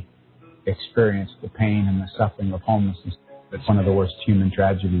nobody experienced the pain and the suffering of homelessness. It's one of the worst human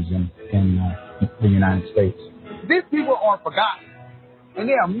tragedies in the United States. These people are forgotten, and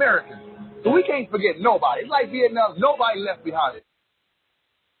they're Americans. So we can't forget nobody. It's like Vietnam, nobody left behind.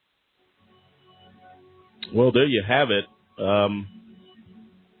 Well, there you have it.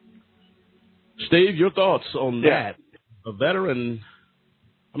 Steve, your thoughts on that? A veteran,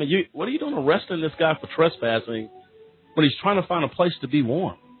 I mean, what are you doing arresting this guy for trespassing when he's trying to find a place to be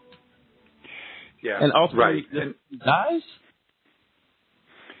warm? Yeah, and ultimately right. He dies?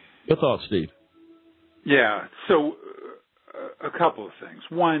 Your thoughts, Steve? Yeah, so a couple of things.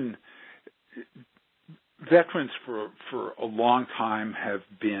 One, veterans for a long time have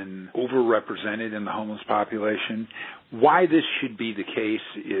been overrepresented in the homeless population. Why this should be the case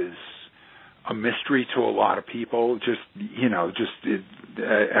is a mystery to a lot of people. As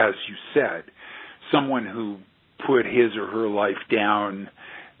you said, someone who put his or her life down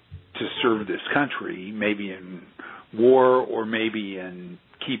to serve this country, maybe in war or maybe in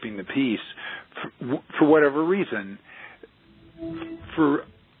keeping the peace, for whatever reason, for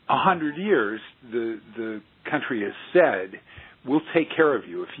 100 years, the country has said, we'll take care of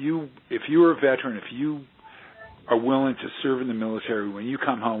you. If you're a veteran, if you are willing to serve in the military, when you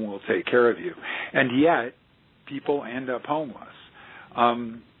come home, we'll take care of you. And yet, people end up homeless.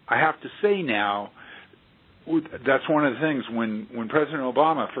 I have to say now, that's one of the things when President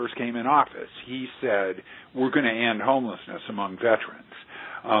Obama first came in office, he said, we're going to end homelessness among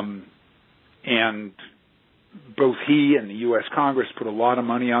veterans. And both he and the U.S. Congress put a lot of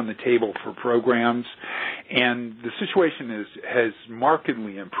money on the table for programs, and the situation has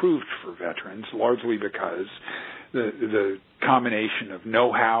markedly improved for veterans, largely because the combination of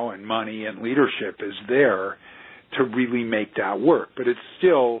know-how and money and leadership is there to really make that work. But it's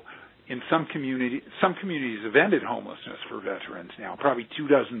still, in some communities have ended homelessness for veterans now. Probably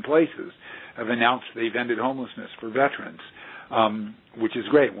 24 places have announced they've ended homelessness for veterans. Which is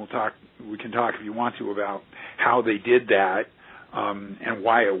great. We can talk if you want to about how they did that and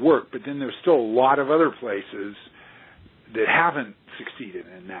why it worked. But then there's still a lot of other places that haven't succeeded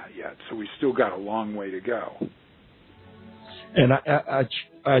in that yet. So we still got a long way to go. And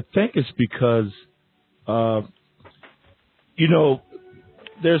I think it's because,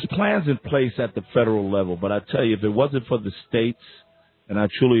 there's plans in place at the federal level. But I tell you, if it wasn't for the states, and I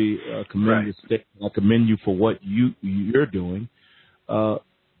truly commend the state. I commend you for what you're doing.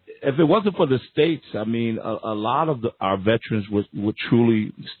 If it wasn't for the states, I mean, a lot of our veterans would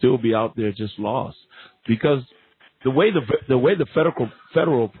truly still be out there just lost, because the way the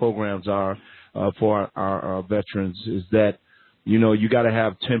federal programs are for our veterans is that you got to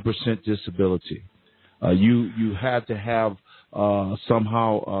have 10% disability. You had to have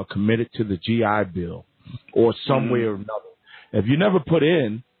somehow committed to the GI Bill or some way or another. If you never put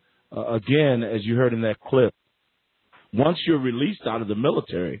in, again, as you heard in that clip, once you're released out of the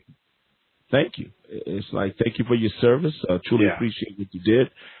military, thank you. It's like, thank you for your service. I truly appreciate what you did.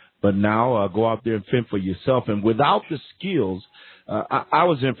 But now go out there and fend for yourself. And without the skills, I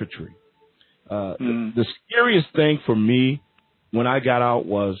was infantry. The scariest thing for me when I got out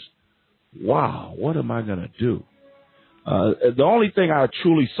was, wow, what am I going to do? The only thing I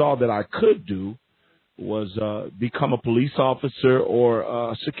truly saw that I could do was become a police officer or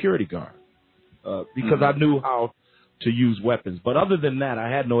a security guard because I knew how to use weapons. But other than that, I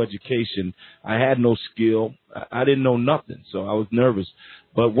had no education. I had no skill. I didn't know nothing, so I was nervous.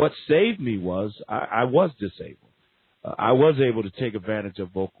 But what saved me was I was disabled. I was able to take advantage of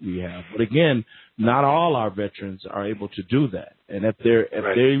what we have. But again, not all our veterans are able to do that. And if they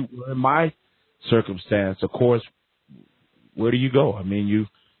were in my circumstance, of course, where do you go? I mean,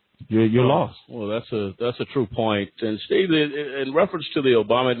 you're lost. Well, that's a true point. And Steve, in reference to the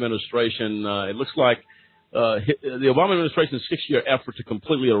Obama administration, it looks like the Obama administration's 6-year effort to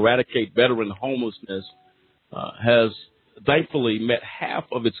completely eradicate veteran homelessness has thankfully met half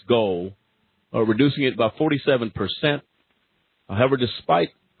of its goal, reducing it by 47%. However, despite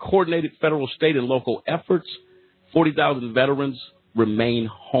coordinated federal, state, and local efforts, 40,000 veterans remain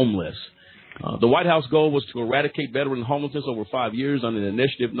homeless. The White House goal was to eradicate veteran homelessness over 5 years under an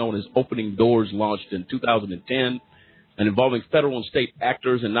initiative known as Opening Doors, launched in 2010, and involving federal and state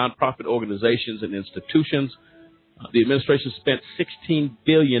actors and nonprofit organizations and institutions. The administration spent $16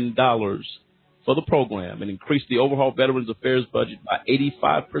 billion for the program and increased the overall Veterans Affairs budget by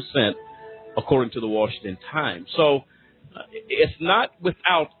 85%, according to the Washington Times. So it's not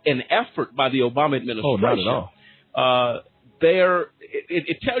without an effort by the Obama administration. Oh, not at all.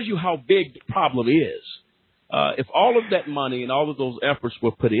 It tells you how big the problem is. if all of that money and all of those efforts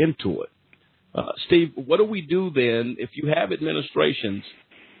were put into it, Steve, what do we do then if you have administrations,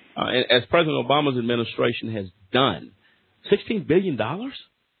 as President Obama's administration has done, $16 billion?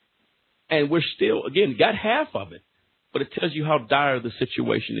 And we're still, again, got half of it, but it tells you how dire the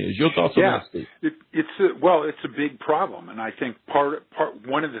situation is. Your thoughts on that, Steve? It's a big problem, and I think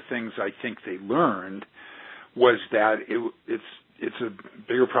one of the things I think they learned was that it's a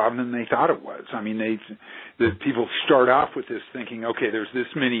bigger problem than they thought it was. I mean, the people start off with this thinking, okay, there's this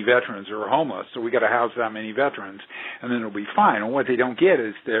many veterans who are homeless, so we got to house that many veterans, and then it'll be fine. And what they don't get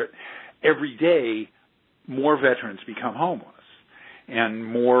is that every day more veterans become homeless, and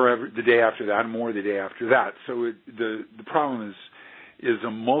more the day after that, and more the day after that. So the problem is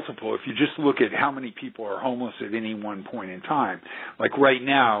a multiple. If you just look at how many people are homeless at any one point in time, like right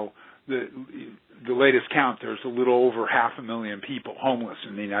now, the latest count, there's a little over 500,000 people homeless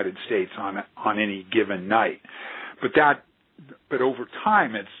in the United States on any given night. But over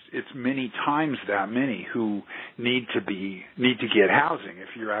time, it's many times that many who need to get housing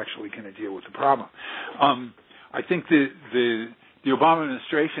if you're actually going to deal with the problem. I think the Obama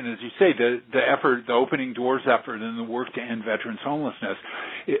administration, as you say, the effort, the opening doors effort, and the work to end veterans homelessness,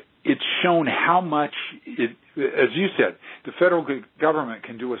 it's shown how much as you said, the federal government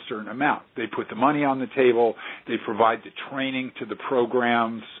can do a certain amount. They put the money on the table, they provide the training to the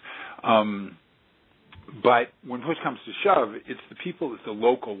programs, but when push comes to shove, it's the people at the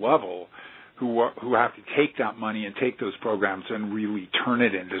local level who have to take that money and take those programs and really turn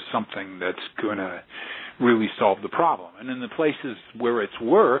it into something that's going to really solve the problem. And in the places where it's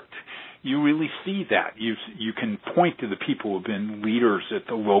worked, you really see that. You can point to the people who have been leaders at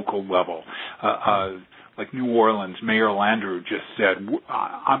the local level. Like New Orleans, Mayor Landrieu just said,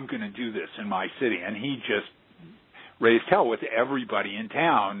 I'm going to do this in my city. And he just raised hell with everybody in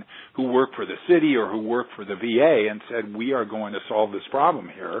town who worked for the city or who worked for the VA and said, we are going to solve this problem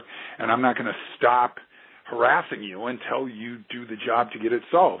here, and I'm not going to stop harassing you until you do the job to get it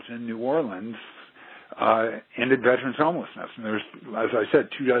solved. In New Orleans, ended veterans homelessness. And there's, as I said,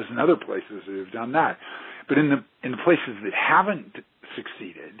 24 other places that have done that. But in the places that haven't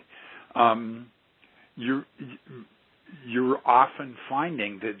succeeded, you're often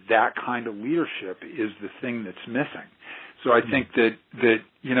finding that kind of leadership is the thing that's missing. So I think that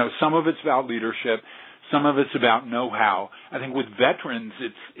some of it's about leadership, some of it's about know-how. I think with veterans,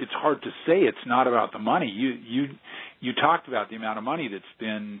 it's hard to say it's not about the money. You talked about the amount of money that's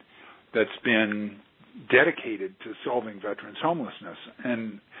been dedicated to solving veterans homelessness,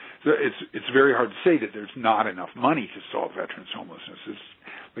 and so it's very hard to say that there's not enough money to solve veterans homelessness. It's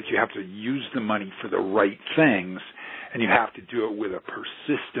like you have to use the money for the right things, and you have to do it with a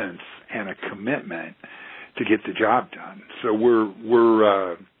persistence and a commitment to get the job done. So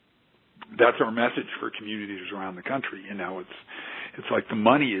we're that's our message for communities around the country. It's like the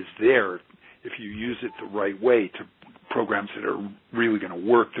money is there if you use it the right way to programs that are really going to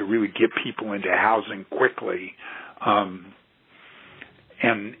work, to really get people into housing quickly,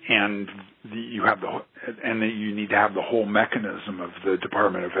 and you need to have the whole mechanism of the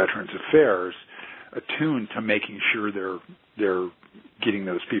Department of Veterans Affairs attuned to making sure they're getting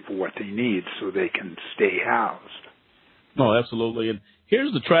those people what they need so they can stay housed. No, absolutely. And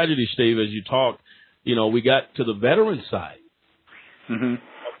here's the tragedy, Steve, as you talk, we got to the veteran side. Mm-hmm.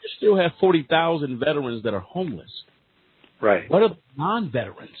 We still have 40,000 veterans that are homeless. Right. What are the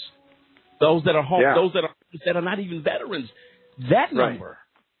non-veterans? Those that are those that are not even veterans. That number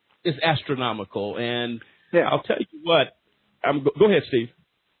is astronomical. And I'll tell you what. Go ahead, Steve.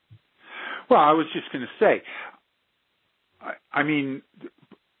 Well, I was just going to say, I mean,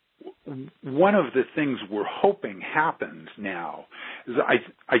 one of the things we're hoping happens now is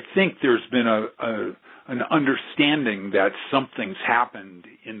I think there's been an understanding that something's happened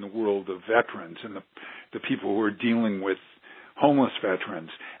in the world of veterans and the people who are dealing with homeless veterans.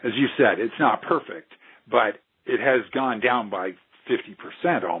 As you said, it's not perfect, but it has gone down by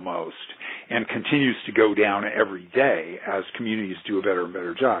 50% almost and continues to go down every day as communities do a better and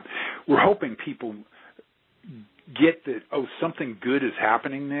better job. We're hoping people get that, something good is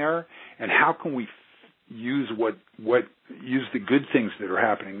happening there, and how can we use use the good things that are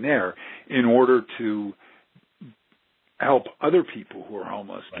happening there in order to help other people who are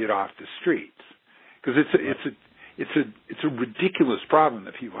homeless get off the streets? Because it's a ridiculous problem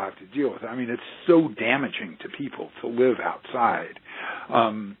that people have to deal with. I mean, it's so damaging to people to live outside,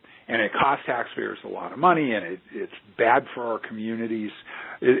 and it costs taxpayers a lot of money, and it's bad for our communities.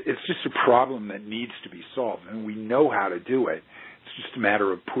 It's just a problem that needs to be solved, and we know how to do it. It's just a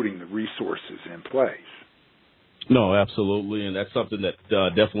matter of putting the resources in place. No, absolutely, and that's something that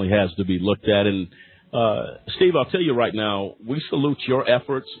definitely has to be looked at. And Steve, I'll tell you right now, we salute your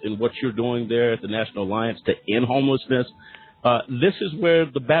efforts in what you're doing there at the National Alliance to end homelessness. This is where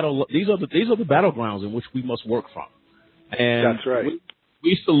these are the battlegrounds in which we must work from. And that's right.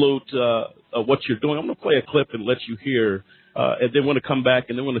 We salute what you're doing. I'm going to play a clip and let you hear, and then we're going to come back,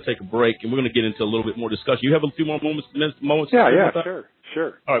 and then we're going to take a break, and we're going to get into a little bit more discussion. You have a few more moments? Yeah,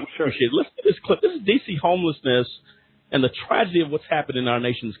 sure. All right, sure. Appreciate it. Listen to this clip. This is D.C. homelessness and the tragedy of what's happened in our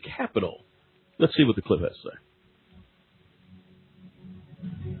nation's capital. Let's see what the clip has to say.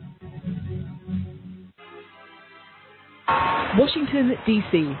 Washington,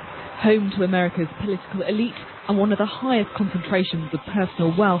 D.C., home to America's political elite and one of the highest concentrations of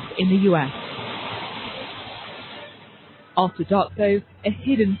personal wealth in the U.S. After dark, though, a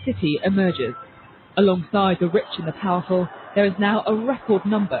hidden city emerges. Alongside the rich and the powerful, there is now a record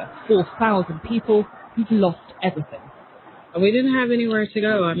number, 4,000 people who've lost everything. We didn't have anywhere to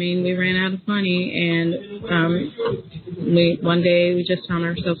go. I mean, we ran out of money, and one day we just found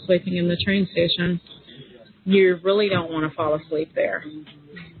ourselves sleeping in the train station. You really don't want to fall asleep there.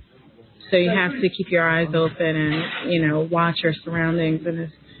 So you have to keep your eyes open and, watch your surroundings, and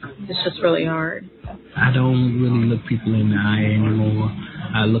it's just really hard. I don't really look people in the eye anymore.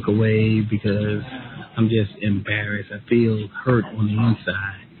 I look away because I'm just embarrassed. I feel hurt on the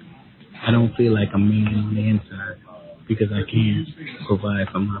inside. I don't feel like a man on the inside because I can't provide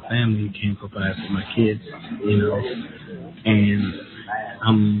for my family, can't provide for my kids, and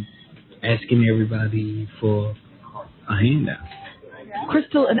I'm asking everybody for a handout.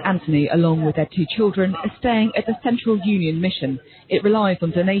 Crystal and Anthony, along with their 2 children, are staying at the Central Union Mission. It relies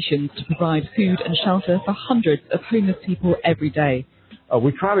on donations to provide food and shelter for hundreds of homeless people every day.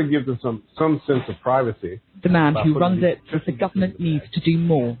 We try to give them some sense of privacy. The man who runs it says the government needs to do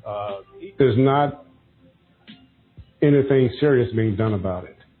more. There's not anything serious being done about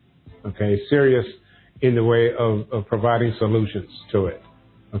it. Okay, serious in the way of providing solutions to it.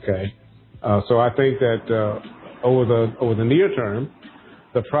 Okay, so I think that over the near term,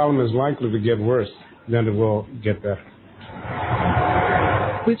 the problem is likely to get worse than it will get better.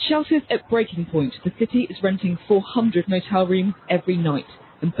 With shelters at breaking point, the city is renting 400 motel rooms every night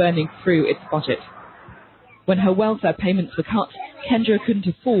and burning through its budget. When her welfare payments were cut, Kendra couldn't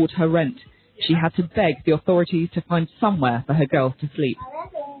afford her rent. She had to beg the authorities to find somewhere for her girls to sleep.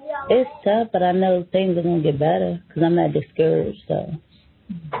 It's tough, but I know things are going to get better because I'm not discouraged. So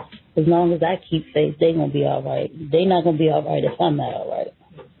as long as I keep faith, they're going to be all right. They're not going to be all right if I'm not all right.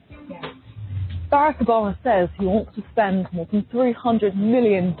 Barack Obama says he wants to spend more than $300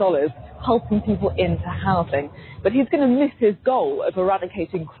 million helping people into housing, but he's going to miss his goal of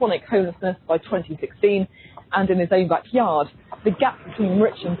eradicating chronic homelessness by 2016, and in his own backyard, the gap between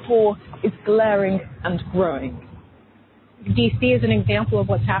rich and poor is glaring and growing. D.C. is an example of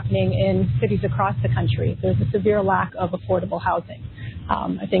what's happening in cities across the country. There's a severe lack of affordable housing.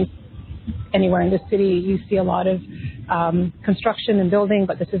 I think anywhere in the city you see a lot of construction and building,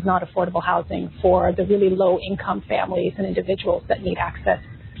 but this is not affordable housing for the really low-income families and individuals that need access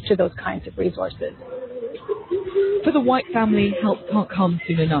to those kinds of resources. For the White family, help can't come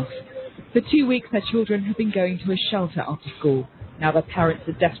soon enough. For 2 weeks, their children have been going to a shelter after school. Now their parents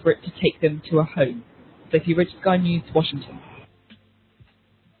are desperate to take them to a home. Sophie Rich, Sky News, Washington.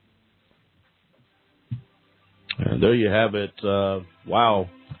 And there you have it. Wow.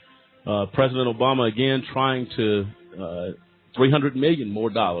 President Obama again trying to $300 million more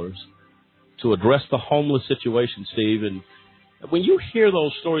to address the homeless situation, Steve. And when you hear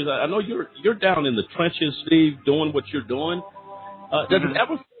those stories, I know you're down in the trenches, Steve, doing what you're doing. Does it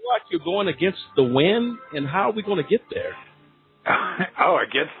ever feel like you're going against the wind? And how are we going to get there? Oh,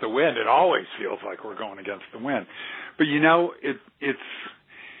 against the wind. It always feels like we're going against the wind. But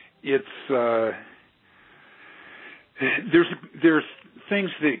there's things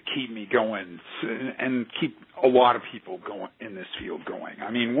that keep me going and keep a lot of people going in this field going.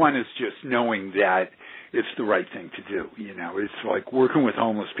 I mean, one is just knowing that it's the right thing to do. It's like working with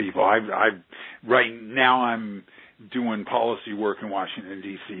homeless people. Right now I'm doing policy work in Washington,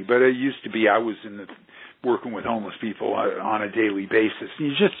 D.C., but it used to be I was working with homeless people on a daily basis.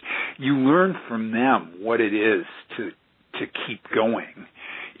 And you learn from them what it is to keep going,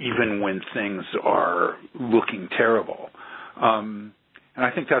 even when things are looking terrible. And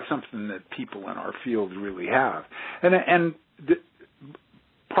I think that's something that people in our field really have. And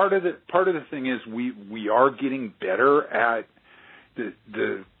part of the thing is we are getting better at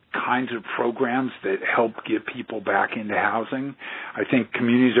the kinds of programs that help get people back into housing. I think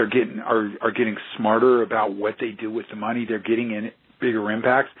communities are getting smarter about what they do with the money. They're getting in bigger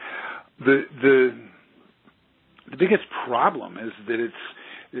impacts. The biggest problem is that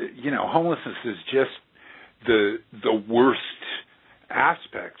homelessness is just the worst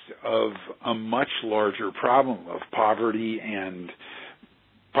aspects of a much larger problem of poverty, and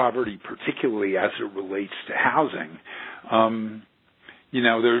poverty particularly as it relates to housing.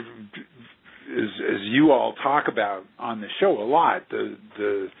 There, as you all talk about on the show a lot,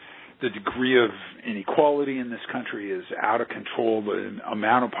 the degree of inequality in this country is out of control. The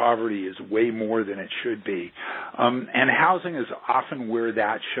amount of poverty is way more than it should be. And housing is often where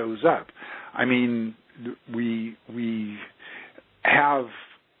that shows up. I mean, we have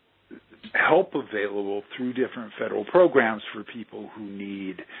help available through different federal programs for people who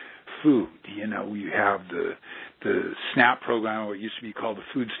need food. We have the SNAP program, what used to be called the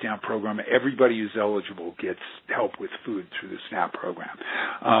food stamp program. Everybody who's eligible gets help with food through the SNAP program,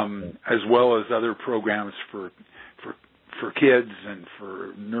 as well as other programs for kids and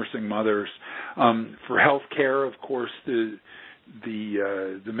for nursing mothers. For health care, of course, the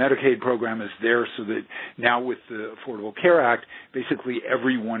Medicaid program is there so that now with the Affordable Care Act, basically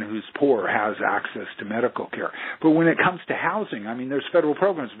everyone who's poor has access to medical care. But when it comes to housing, I mean, there's federal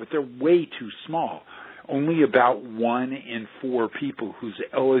programs, but they're way too small. Only about 1 in 4 people who's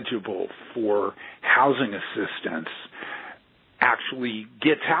eligible for housing assistance actually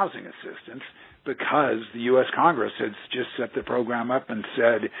gets housing assistance, because the U.S. Congress has just set the program up and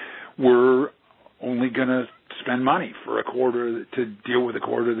said, we're only going to spend money for a quarter to deal with a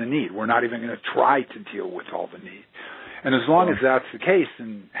quarter of the need. We're not even going to try to deal with all the need. And as long as that's the case,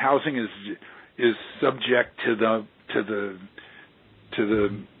 and housing is subject to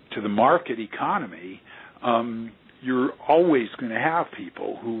the market economy, you're always going to have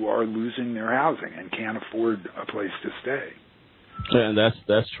people who are losing their housing and can't afford a place to stay. And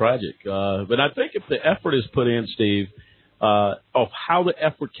that's tragic. But I think if the effort is put in, Steve, of how the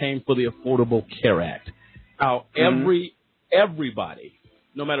effort came for the Affordable Care Act, how everybody,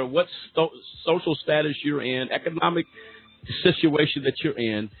 no matter what social status you're in, economic situation that you're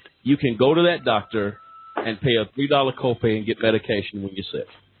in, you can go to that doctor and pay a $3 copay and get medication when you're sick,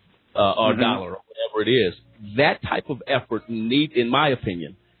 or $1 or whatever it is. That type of effort, in my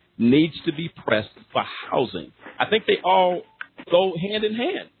opinion, needs to be pressed for housing. I think they all go hand in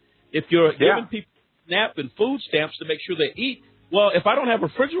hand. If you're giving people SNAP and food stamps to make sure they eat, well, if I don't have a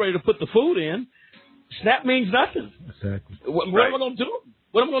refrigerator to put the food in, SNAP means nothing. Exactly. What am I going to do?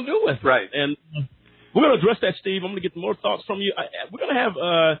 What am I going to do with it? Right. And we're going to address that, Steve. I'm going to get more thoughts from you. We're going to have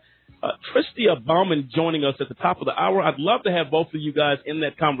Tristia Bauman joining us at the top of the hour. I'd love to have both of you guys in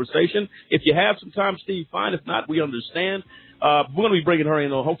that conversation. If you have some time, Steve, fine. If not, we understand. We're going to be bringing her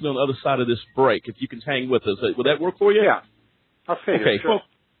in, hopefully on the other side of this break, if you can hang with us. Will that work for you? Yeah. I'll say okay, sure. Folks,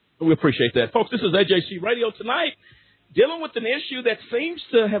 we appreciate that. Folks, this is AJC Radio tonight, dealing with an issue that seems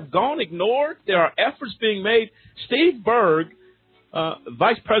to have gone ignored. There are efforts being made. Steve Berg,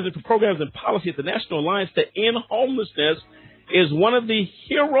 Vice President for Programs and Policy at the National Alliance to End Homelessness, is one of the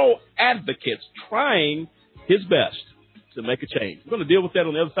hero advocates trying his best to make a change. We're going to deal with that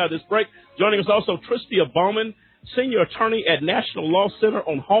on the other side of this break. Joining us also, Tristia Bauman, Senior Attorney at National Law Center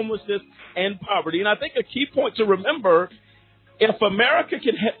on Homelessness and Poverty. And I think a key point to remember, if America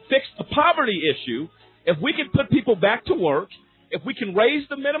can fix the poverty issue, if we can put people back to work, if we can raise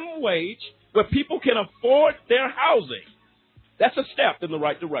the minimum wage where people can afford their housing, that's a step in the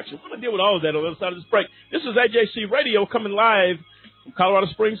right direction. We're going to deal with all of that on the other side of this break. This is AJC Radio coming live from Colorado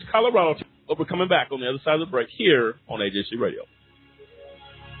Springs, Colorado. But we're coming back on the other side of the break here on AJC Radio.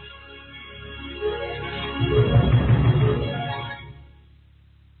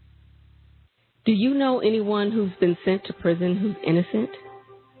 Do you know anyone who's been sent to prison who's innocent?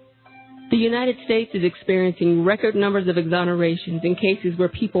 The United States is experiencing record numbers of exonerations in cases where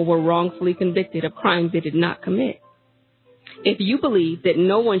people were wrongfully convicted of crimes they did not commit. If you believe that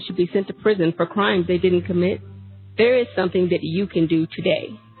no one should be sent to prison for crimes they didn't commit, there is something that you can do today.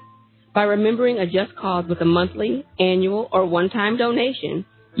 By remembering a just cause with a monthly, annual, or one-time donation,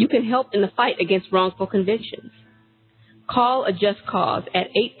 you can help in the fight against wrongful convictions. Call a just cause at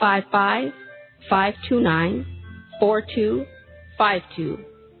 855-529-4252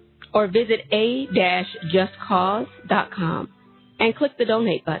 or visit a-justcause.com and click the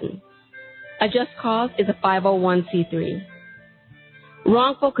donate button. A Just Cause is a 501c3.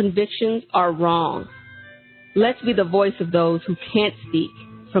 Wrongful convictions are wrong. Let's be the voice of those who can't speak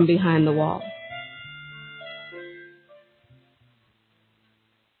from behind the wall.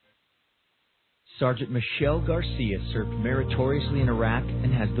 Sergeant Michelle Garcia served meritoriously in Iraq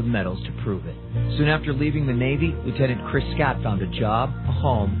and has the medals to prove it. Soon after leaving the Navy, Lieutenant Chris Scott found a job, a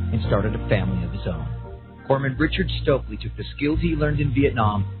home, and started a family of his own. Corpsman Richard Stokely took the skills he learned in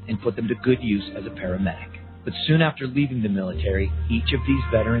Vietnam and put them to good use as a paramedic. But soon after leaving the military, each of these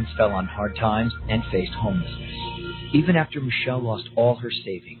veterans fell on hard times and faced homelessness. Even after Michelle lost all her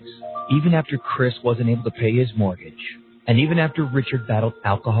savings, even after Chris wasn't able to pay his mortgage, and even after Richard battled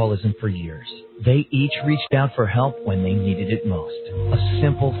alcoholism for years, they each reached out for help when they needed it most. A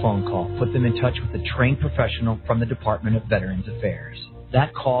simple phone call put them in touch with a trained professional from the Department of Veterans Affairs.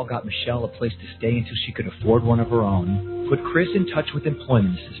 That call got Michelle a place to stay until she could afford one of her own, put Chris in touch with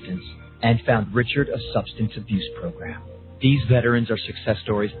employment assistance, and found Richard a substance abuse program. These veterans are success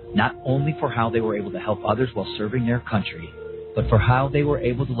stories not only for how they were able to help others while serving their country, but for how they were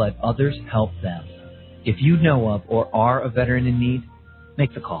able to let others help them. If you know of or are a veteran in need,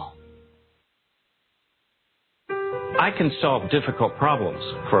 make the call. I can solve difficult problems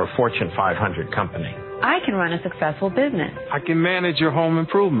for a Fortune 500 company. I can run a successful business. I can manage your home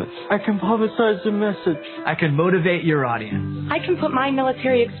improvements. I can publicize the message. I can motivate your audience. I can put my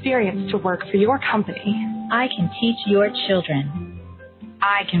military experience to work for your company. I can teach your children.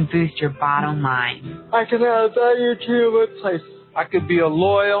 I can boost your bottom line. I can add value to your workplace. I could be a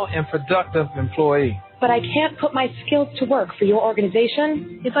loyal and productive employee. But I can't put my skills to work for your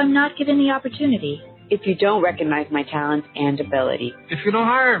organization if I'm not given the opportunity. If you don't recognize my talents and ability. If you don't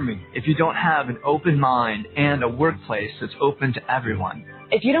hire me. If you don't have an open mind and a workplace that's open to everyone.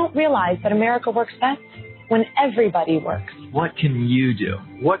 If you don't realize that America works best when everybody works. What can you do?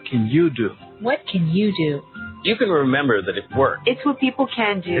 What can you do? What can you do? You can remember that it works. It's what people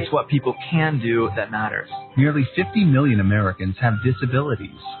can do. It's what people can do that matters. Nearly 50 million Americans have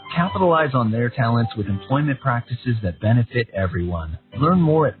disabilities. Capitalize on their talents with employment practices that benefit everyone. Learn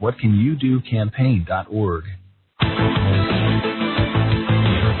more at whatcanyoudocampaign.org.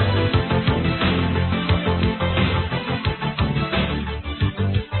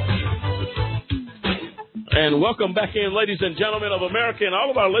 And welcome back in, ladies and gentlemen of America and all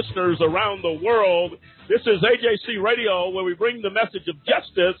of our listeners around the world. This is AJC Radio, where we bring the message of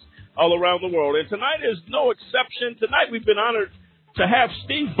justice all around the world. And tonight is no exception. Tonight we've been honored to have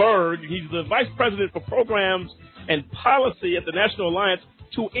Steve Berg. He's the Vice President for Programs and Policy at the National Alliance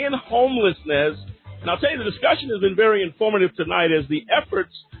to End Homelessness. And I'll tell you, the discussion has been very informative tonight as the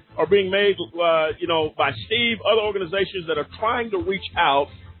efforts are being made, by Steve, other organizations that are trying to reach out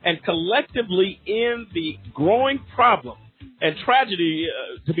and collectively end the growing problem and tragedy,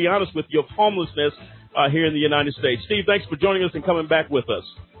 to be honest with you, of homelessness here in the United States. Steve, thanks for joining us and coming back with us.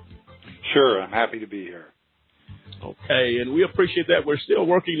 Sure, I'm happy to be here. Okay, and we appreciate that. We're still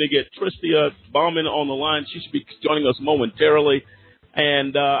working to get Tristia Bauman on the line. She should be joining us momentarily.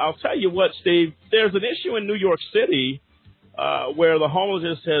 And I'll tell you what, Steve, there's an issue in New York City where the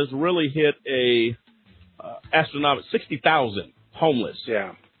homelessness has really hit a astronomical 60,000 homeless.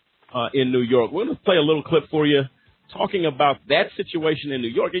 Yeah. In New York. We're going to play a little clip for you talking about that situation in New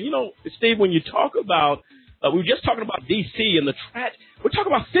York. And, Steve, when you talk about, we were just talking about D.C. and we're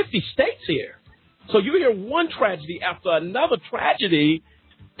talking about 50 states here. So you hear one tragedy after another tragedy,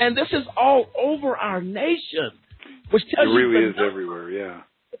 and this is all over our nation, which tells you. It really is everywhere, yeah.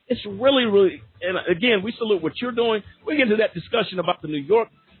 It's really, really, and again, we salute what you're doing. We get into that discussion about the New York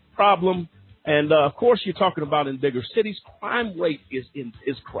problem. And, of course, you're talking about in bigger cities. Crime rate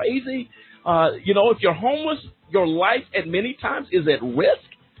is crazy. If you're homeless, your life at many times is at risk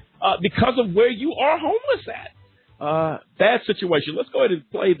because of where you are homeless at. Bad situation. Let's go ahead and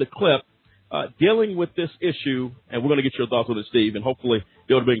play the clip dealing with this issue, and we're going to get your thoughts on it, Steve, and hopefully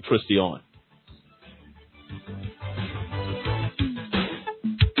be able to bring Tristy on.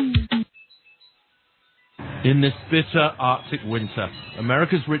 In this bitter Arctic winter,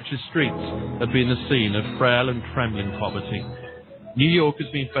 America's richest streets have been the scene of frail and trembling poverty. New York has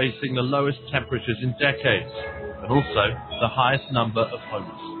been facing the lowest temperatures in decades, and also the highest number of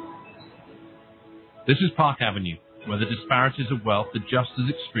homeless. This is Park Avenue, where the disparities of wealth are just as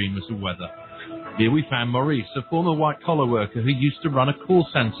extreme as the weather. Here we found Maurice, a former white-collar worker who used to run a call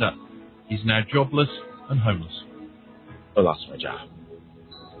center. He's now jobless and homeless. I lost my job.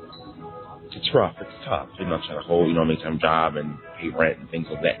 It's rough. It's tough. Trying to hold, a maintain job and pay rent and things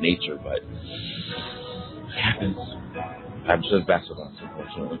of that nature, but it happens. I'm just best with us,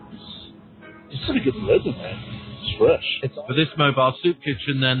 unfortunately. It's pretty good living, man. It's fresh. For this mobile soup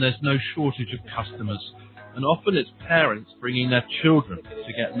kitchen, then, there's no shortage of customers, and often it's parents bringing their children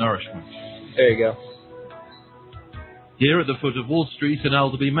to get nourishment. There you go. Here at the foot of Wall Street, an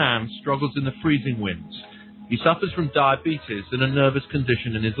elderly man struggles in the freezing winds. He suffers from diabetes and a nervous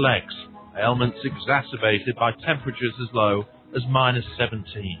condition in his legs. Ailments exacerbated by temperatures as low as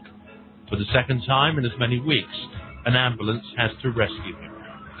 -17. For the second time in as many weeks, an ambulance has to rescue him.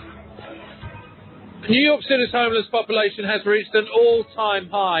 New York City's homeless population has reached an all-time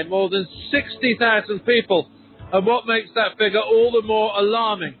high, more than 60,000 people. And what makes that figure all the more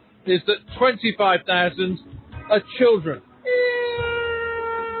alarming is that 25,000 are children.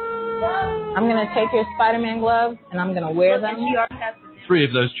 I'm going to take your Spider-Man gloves and I'm going to wear them. 3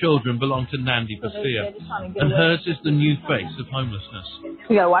 of those children belong to Nandi Basia, and hers is the new face of homelessness.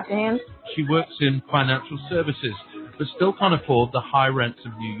 You got to wash your hands? She works in financial services, but still can't afford the high rents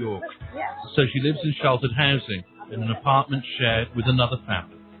of New York. So she lives in sheltered housing in an apartment shared with another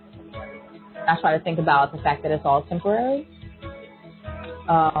family. I try to think about the fact that it's all temporary.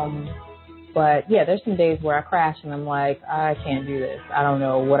 But yeah, there's some days where I crash and I'm like, I can't do this. I don't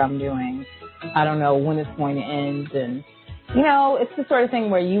know what I'm doing. I don't know when it's going to end. And, you know, it's the sort of thing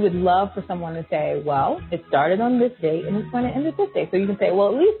where you would love for someone to say, well, it started on this date and it's going to end at this date. So you can say, well,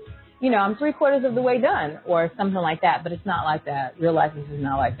 at least, you know, I'm 3/4 of the way done or something like that. But it's not like that. Real life is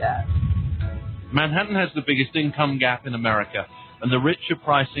not like that. Manhattan has the biggest income gap in America, and the rich are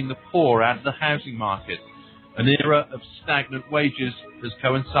pricing the poor out of the housing market. An era of stagnant wages has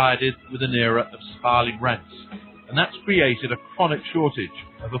coincided with an era of spiraling rents, and that's created a chronic shortage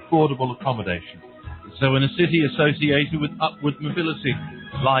of affordable accommodation. So in a city associated with upward mobility,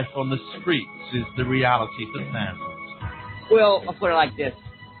 life on the streets is the reality for thousands. Well, I'll put it like this.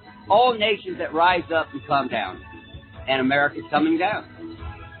 All nations that rise up and come down, and America's coming down.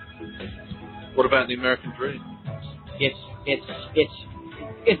 What about the American dream? It's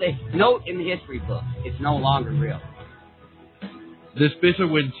a note in the history book. It's no longer real. This bitter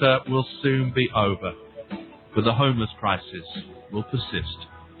winter will soon be over, but the homeless crisis will persist.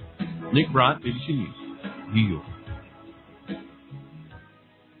 Nick Bright, BBC News, New York.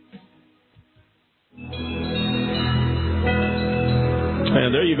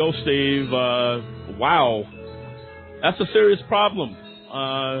 And there you go, Steve. Wow. That's a serious problem.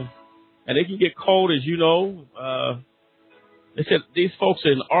 And they can get cold, as you know. They said these folks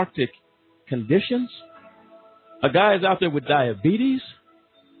are in Arctic conditions. A guy is out there with diabetes.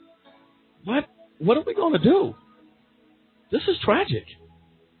 What are we going to do? This is tragic.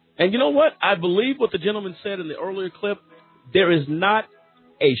 And you know what? I believe what the gentleman said in the earlier clip. There is not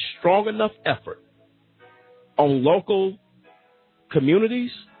a strong enough effort on local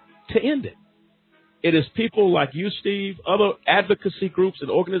communities to end it. It is people like you, Steve, other advocacy groups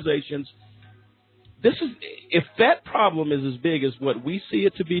and organizations. If that problem is as big as what we see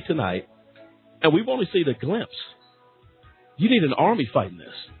it to be tonight, and we've only seen a glimpse, you need an army fighting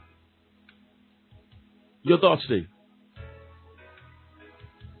this. Your thoughts, Steve?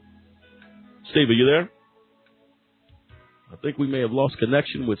 Steve, are you there? I think we may have lost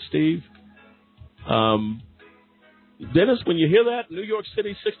connection with Steve. Dennis, when you hear that, New York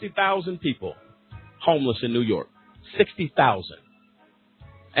City, 60,000 people homeless in New York. 60,000.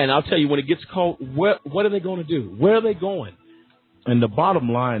 And I'll tell you, when it gets cold, what are they going to do? Where are they going? And the bottom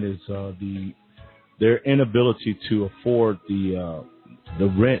line is their inability to afford the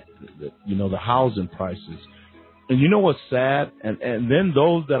rent, the housing prices. And you know what's sad? And then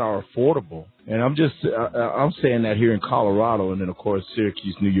those that are affordable, and I'm saying that here in Colorado, and then of course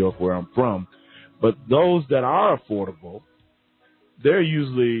Syracuse, New York, where I'm from. But those that are affordable, they're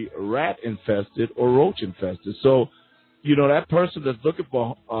usually rat infested or roach infested. So, that person that's looking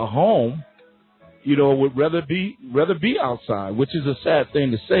for a home, would rather be outside, which is a sad thing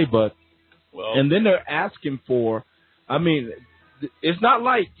to say, but and then they're asking for, it's not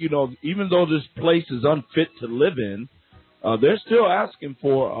like, even though this place is unfit to live in, they're still asking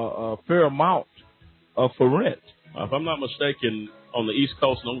for a fair amount for rent. If I'm not mistaken, on the East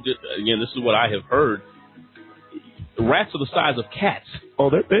Coast, again, this is what I have heard, rats are the size of cats. Oh,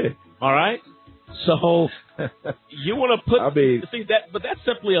 they're big. All right? So you want to put but that's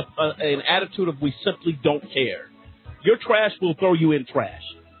simply an attitude of we simply don't care. Your trash will throw you in trash.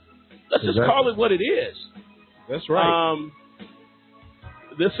 Let's just call it what it is. That's right.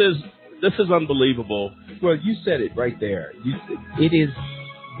 This is unbelievable. Well, you said it right there. It is.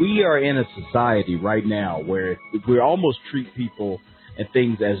 We are in a society right now where we almost treat people and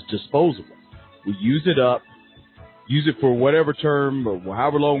things as disposable. We use it up, use it for whatever term or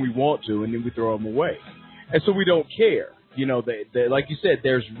however long we want to, and then we throw them away. And so we don't care. They, like you said,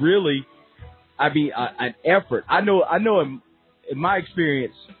 there's really, an effort. I know in my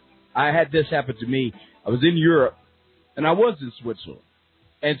experience, I had this happen to me. I was in Europe, and I was in Switzerland.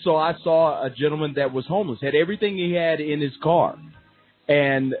 And so I saw a gentleman that was homeless, had everything he had in his car.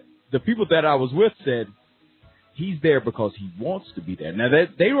 And the people that I was with said, he's there because he wants to be there. Now,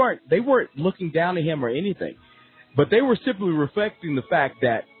 they weren't looking down at him or anything, but they were simply reflecting the fact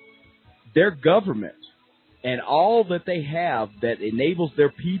that their government and all that they have that enables their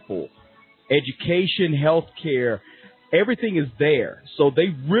people education, health care, everything is there. So they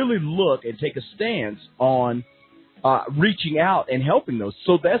really look and take a stance on reaching out and helping those.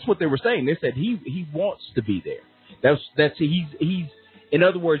 So that's what they were saying. They said he wants to be there. He's in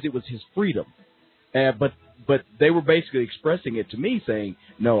other words, it was his freedom. But they were basically expressing it to me, saying,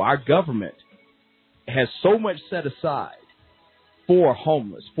 no, our government has so much set aside for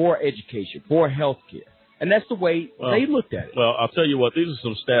homeless, for education, for health care. And that's the way they looked at it. Well, I'll tell you what, these are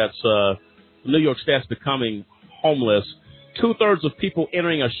some stats. New York stats becoming homeless. 2/3 of people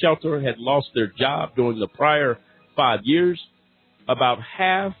entering a shelter had lost their job during the prior 5 years. About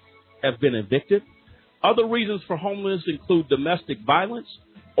half have been evicted. Other reasons for homelessness include domestic violence,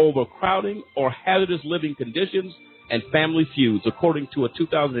 overcrowding, or hazardous living conditions, and family feuds, according to a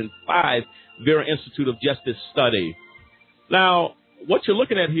 2005 Vera Institute of Justice study. Now, what you're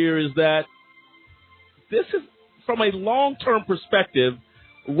looking at here is that this is, from a long-term perspective,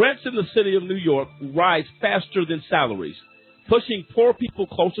 rents in the city of New York rise faster than salaries, pushing poor people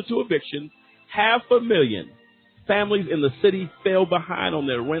closer to eviction. 500,000 families in the city fell behind on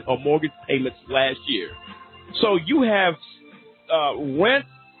their rent or mortgage payments last year. So you have rent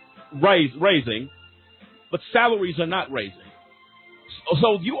raising, but salaries are not raising.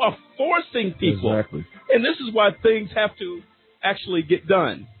 So you are forcing people. Exactly. And this is why things have to actually get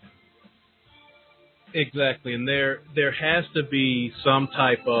done. Exactly, and there has to be some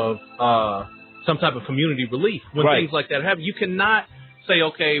type of community relief when things like that happen. You cannot say,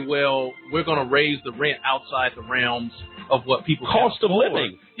 okay, well, we're going to raise the rent outside the realms of what people cost of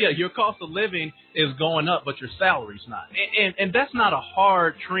living. Yeah, your cost of living is going up, but your salary's not, and that's not a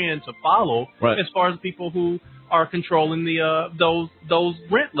hard trend to follow as far as people who are controlling the those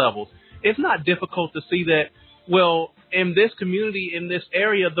rent levels. It's not difficult to see that. Well, in this community, in this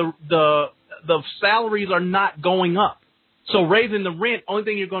area, the salaries are not going up. So raising the rent, only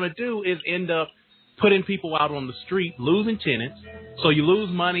thing you're going to do is end up putting people out on the street, losing tenants. So you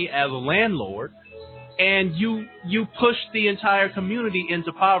lose money as a landlord, and you push the entire community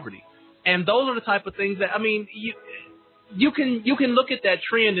into poverty. And those are the type of things that, I mean, you can look at that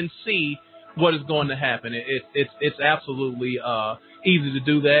trend and see what is going to happen. It's absolutely easy to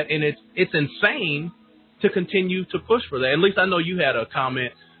do that, and it's insane to continue to push for that. At least I know you had a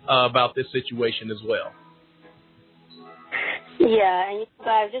comment about this situation as well. Yeah, and you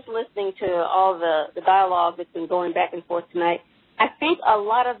guys, just listening to all the dialogue that's been going back and forth tonight, I think a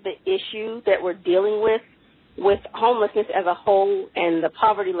lot of the issue that we're dealing with homelessness as a whole and the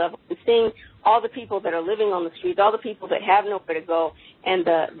poverty level, and seeing all the people that are living on the streets, all the people that have nowhere to go, and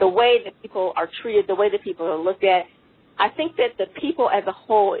the way that people are treated, the way that people are looked at, I think that the people as a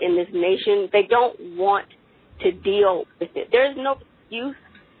whole in this nation, they don't want to deal with it. There is no excuse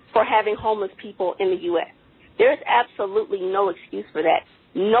for having homeless people in the U.S. There is absolutely no excuse for that.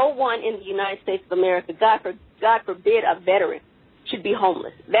 No one in the United States of America, God forbid a veteran, should be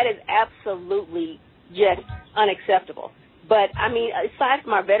homeless. That is absolutely just unacceptable. But, I mean, aside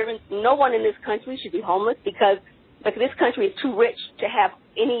from our veterans, no one in this country should be homeless because this country is too rich to have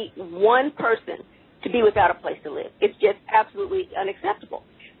any one person to be without a place to live. It's just absolutely unacceptable.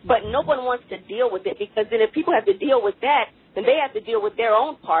 But no one wants to deal with it because then if people have to deal with that, then they have to deal with their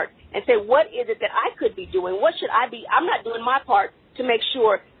own part and say, what is it that I could be doing? What should I be? I'm not doing my part to make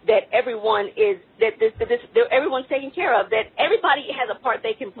sure that everyone is, that everyone's taken care of, that everybody has a part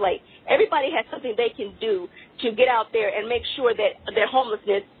they can play. Everybody has something they can do to get out there and make sure that their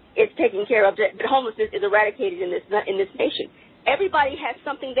homelessness is taken care of, that homelessness is eradicated in this nation. Everybody has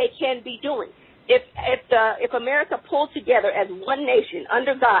something they can be doing. If America pulled together as one nation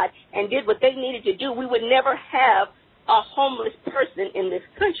under God and did what they needed to do, we would never have a homeless person in this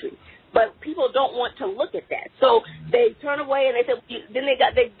country. But people don't want to look at that, so they turn away and they say. Then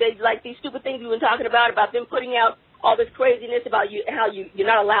they like these stupid things we've been talking about them putting out all this craziness about how you're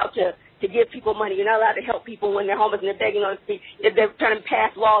not allowed to give people money, you're not allowed to help people when they're homeless and they're begging on the street. They're trying to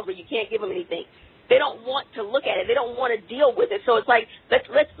pass laws where you can't give them anything. They don't want to look at it. They don't want to deal with it. So it's like let's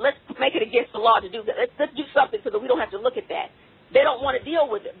make it against the law to do that. Let's do something so that we don't have to look at that. They don't want to deal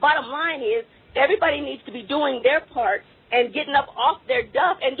with it. Bottom line is everybody needs to be doing their part and getting up off their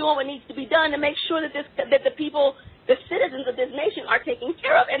duff and doing what needs to be done to make sure that the people, the citizens of this nation, are taken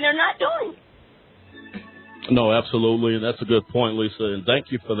care of, and they're not doing it. No, absolutely, and that's a good point, Lisa, and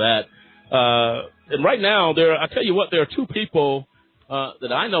thank you for that. And right now, I tell you what, there are two people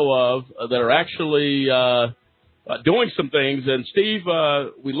that I know of that are actually doing some things. And Steve,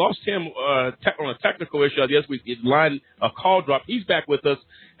 we lost him on a technical issue. I guess a call dropped. He's back with us,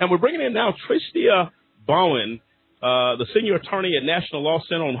 and we're bringing in now Tristia Bowen, the senior attorney at National Law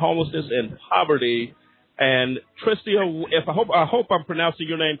Center on Homelessness and Poverty. And Tristia, I hope I'm pronouncing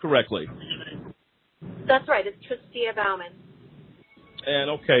your name correctly. That's right. It's Tristia Bauman.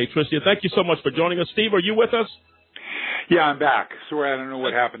 And okay, Tristia, thank you so much for joining us. Steve, are you with us? Yeah, I'm back. Sorry, I don't know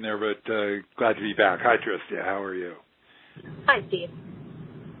what happened there, but glad to be back. Hi, Tristia. How are you? Hi, Steve.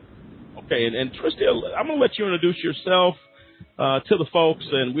 Okay, and Tristia, I'm going to let you introduce yourself to the folks,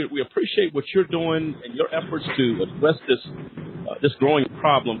 and we appreciate what you're doing and your efforts to address this growing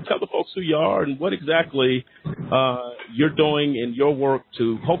problem. Tell the folks who you are and what exactly you're doing in your work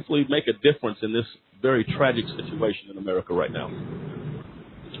to hopefully make a difference in this very tragic situation in America right now.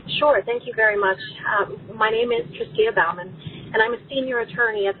 Sure. Thank you very much. My name is Tristia Bauman, and I'm a senior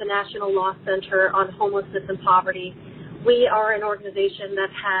attorney at the National Law Center on Homelessness and Poverty. We are an organization that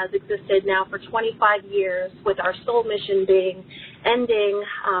has existed now for 25 years, with our sole mission being ending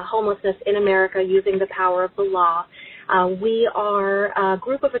homelessness in America using the power of the law. We are a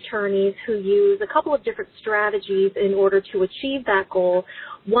group of attorneys who use a couple of different strategies in order to achieve that goal.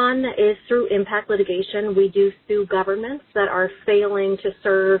 One is through impact litigation. We do sue governments that are failing to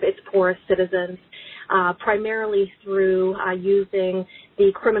serve its poorest citizens, primarily through using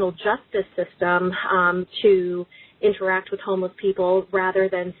the criminal justice system to interact with homeless people rather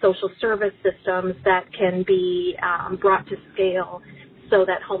than social service systems that can be brought to scale so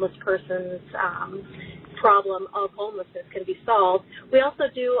that homeless persons' problem of homelessness can be solved. We also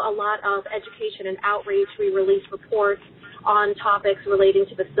do a lot of education and outreach. We release reports on topics relating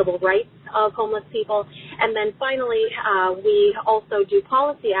to the civil rights of homeless people. And then finally, we also do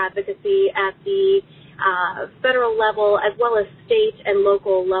policy advocacy at the federal level as well as state and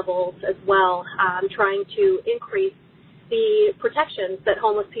local levels as well, trying to increase the protections that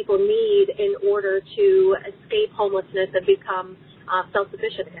homeless people need in order to escape homelessness and become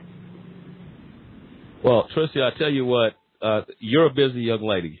self-sufficient again. Well, Tristia, I tell you what, you're a busy young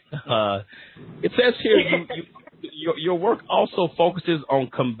lady. It says here your work also focuses on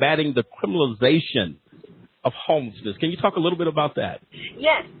combating the criminalization of homelessness. Can you talk a little bit about that?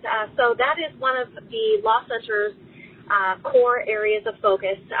 Yes. So that is one of the Law Center's core areas of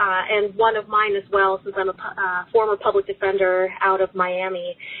focus, and one of mine as well, since I'm a former public defender out of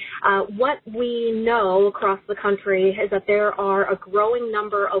Miami. What we know across the country is that there are a growing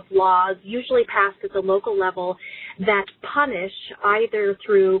number of laws, usually passed at the local level, that punish either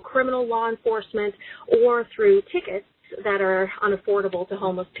through criminal law enforcement or through tickets that are unaffordable to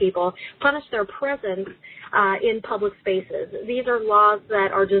homeless people, punish their presence in public spaces. These are laws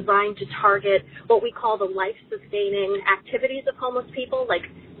that are designed to target what we call the life-sustaining activities of homeless people, like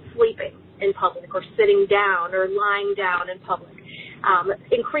sleeping in public or sitting down or lying down in public.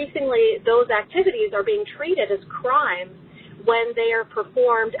 Increasingly, those activities are being treated as crimes when they are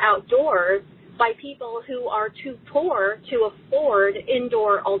performed outdoors by people who are too poor to afford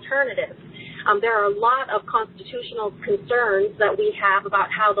indoor alternatives. There are a lot of constitutional concerns that we have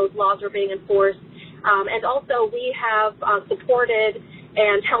about how those laws are being enforced. And also we have supported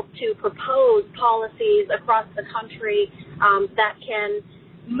and helped to propose policies across the country that can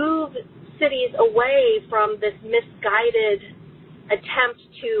move cities away from this misguided attempt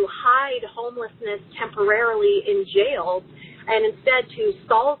to hide homelessness temporarily in jails, and instead to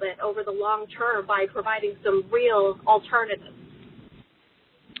solve it over the long term by providing some real alternatives.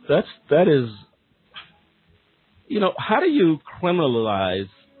 That is, how do you criminalize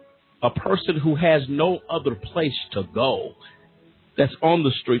a person who has no other place to go that's on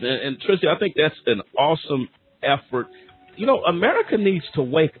the street? And Tristia, I think that's an awesome effort. America needs to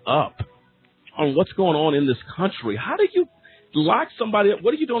wake up on what's going on in this country. How do you lock somebody up?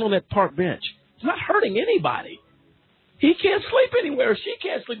 What are you doing on that park bench? It's not hurting anybody. He can't sleep anywhere. She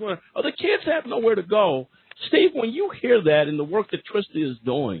can't sleep anywhere. Or the kids have nowhere to go. Steve, when you hear that and the work that Tristia is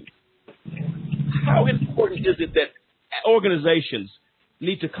doing, how important is it that organizations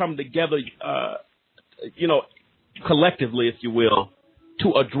need to come together, collectively, if you will,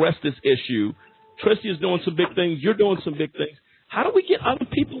 to address this issue? Tristia is doing some big things. You're doing some big things. How do we get other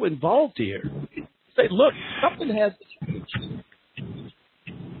people involved here? Say, look, something has to change.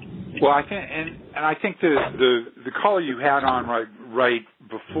 Well, I think, and I think the caller you had on right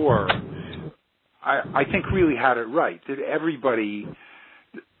before, I think really had it right, that everybody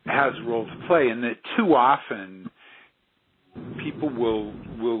has a role to play, and that too often people will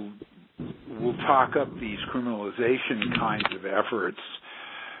talk up these criminalization kinds of efforts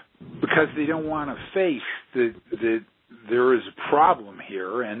because they don't want to face that there is a problem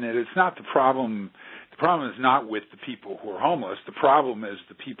here, and that it's not the problem. The problem is not with the people who are homeless. The problem is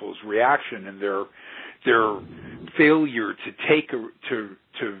the people's reaction and their failure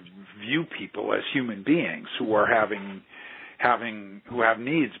to view people as human beings who are who have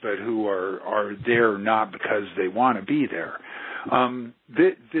needs, but who are there not because they want to be there.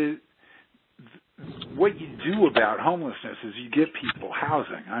 what you do about homelessness is you get people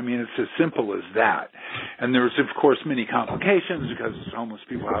housing. I mean, it's as simple as that. And there's, of course, many complications because homeless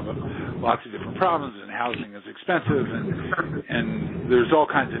people have lots of different problems, and housing is expensive, and there's all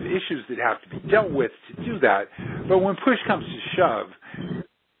kinds of issues that have to be dealt with to do that. But when push comes to shove,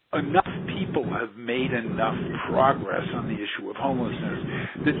 enough people have made enough progress on the issue of homelessness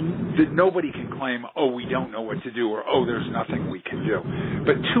that nobody can claim, oh, we don't know what to do, or, oh, there's nothing we can do.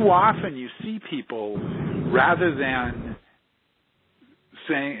 But too often you see people, rather than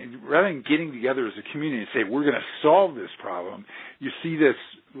getting together as a community and say, we're going to solve this problem, you see this,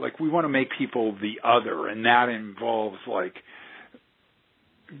 like, we want to make people the other, and that involves, like,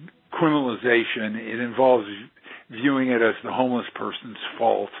 criminalization. It involves viewing it as the homeless person's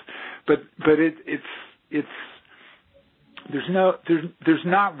fault, but it's there's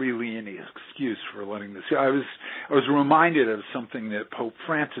not really any excuse for letting this go. I was reminded of something that Pope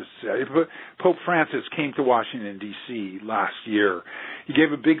Francis said. Pope Francis came to Washington D.C. last year. He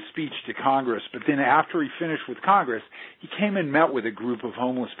gave a big speech to Congress, but then after he finished with Congress, he came and met with a group of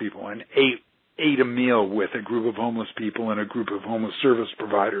homeless people and ate a meal with a group of homeless people and a group of homeless service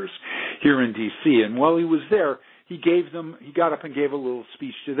providers here in D.C. And while he was there, he got up and gave a little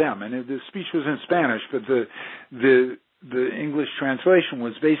speech to them. And the speech was in Spanish, but the English translation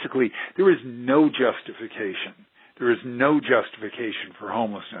was basically, there is no justification. There is no justification for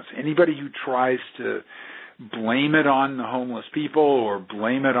homelessness. Anybody who tries to blame it on the homeless people, or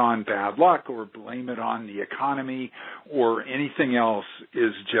blame it on bad luck, or blame it on the economy, or anything else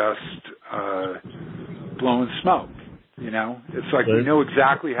is just blowing smoke. You know, it's like we know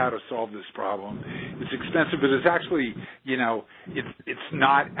exactly how to solve this problem. It's expensive, but it's actually, you know, it's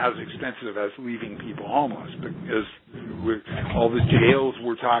not as expensive as leaving people homeless, because all the jails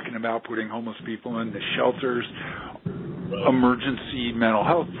we're talking about, putting homeless people in, the shelters, emergency mental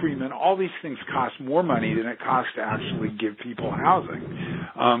health treatment, all these things cost more money than it costs to actually give people housing.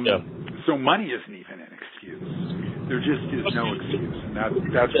 So money isn't even an excuse. There just is no excuse, and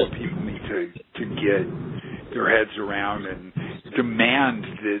that's what people need to get their heads around and demand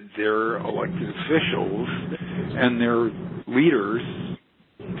that their elected officials and their leaders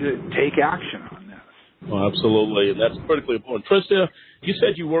to take action on this. Well, absolutely, and that's critically important. Trista, you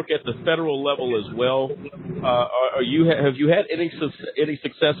said you work at the federal level as well. Have you had any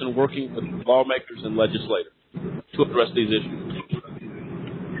success in working with lawmakers and legislators to address these issues?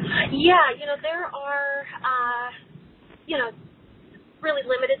 Yeah, there are, really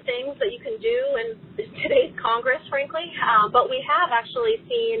limited things that you can do in today's Congress, frankly. But we have actually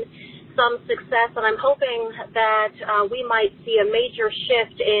seen some success, and I'm hoping that we might see a major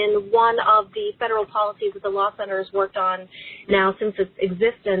shift in one of the federal policies that the Law Center has worked on now since its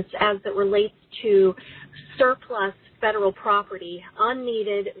existence, as it relates to surplus federal property,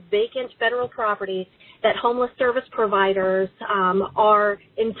 unneeded, vacant federal property that homeless service providers are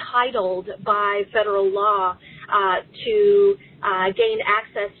entitled by federal law to gain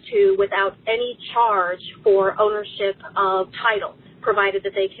access to without any charge for ownership of title, provided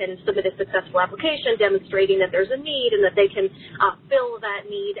that they can submit a successful application demonstrating that there's a need and that they can fill that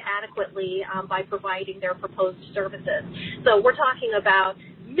need adequately by providing their proposed services. So we're talking about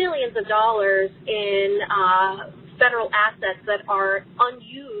millions of dollars in federal assets that are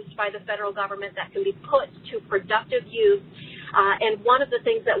unused by the federal government that can be put to productive use. And one of the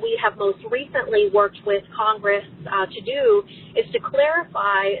things that we have most recently worked with Congress to do is to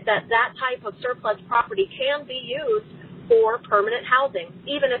clarify that that type of surplus property can be used for permanent housing,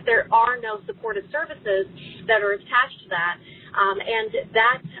 even if there are no supportive services that are attached to that. And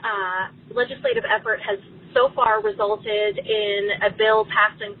that legislative effort has so far resulted in a bill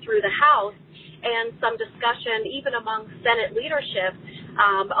passing through the House and some discussion even among Senate leadership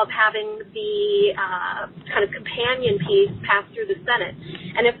of having the kind of companion piece pass through the Senate.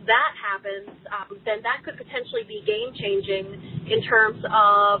 And if that happens, then that could potentially be game-changing in terms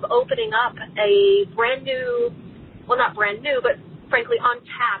of opening up a brand new, well, not brand new, but frankly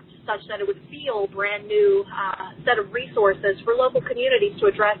untapped, such that it would feel brand new set of resources for local communities to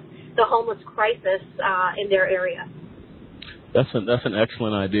address the homeless crisis in their area. That's an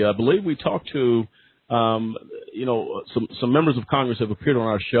excellent idea. I believe we talked to, some members of Congress have appeared on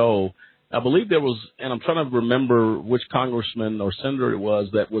our show. I believe there was, and I'm trying to remember which congressman or senator it was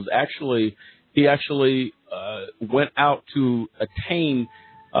that was actually went out to attain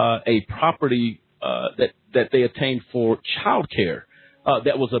a property that they attained for child care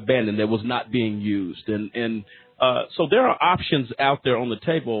that was abandoned, that was not being used. And so there are options out there on the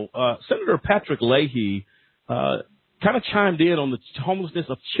table. Senator Patrick Leahy kind of chimed in on the homelessness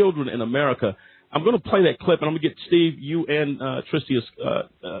of children in America. I'm going to play that clip, and I'm going to get Steve, you and Tristia's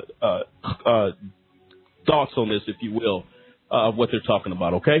thoughts on this, if you will, of what they're talking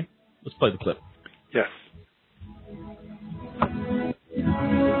about, okay? Let's play the clip. Yes.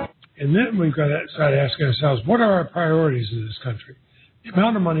 And then we've got to start asking ourselves, what are our priorities in this country? The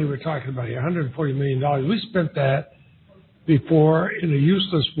amount of money we're talking about here, $140 million, we spent that before in a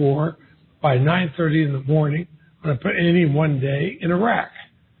useless war by 9:30 in the morning on any one day in Iraq.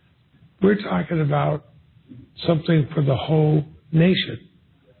 We're talking about something for the whole nation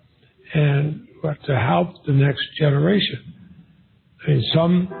and to help the next generation. I mean,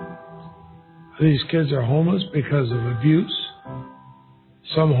 some of these kids are homeless because of abuse,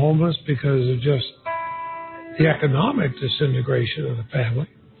 some homeless because of just the economic disintegration of the family.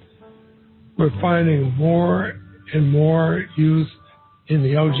 We're finding more and more youth in the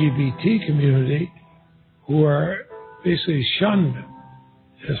LGBT community who are basically shunned,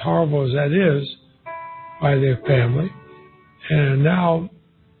 as horrible as that is, by their family, and now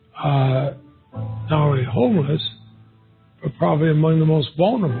not only homeless, but probably among the most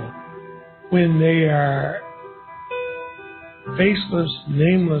vulnerable when they are faceless,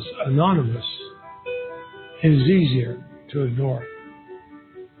 nameless, anonymous. It is easier to ignore.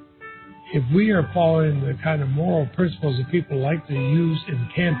 If we are following the kind of moral principles that people like to use in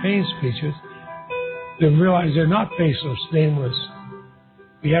campaign speeches, then realize they're not faceless, nameless.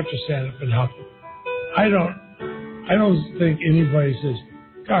 We have to stand up and help them. I don't think anybody says,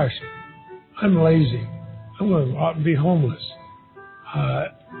 gosh, I'm lazy. I'm going to go out and be homeless.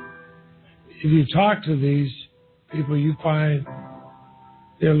 If you talk to these people, you find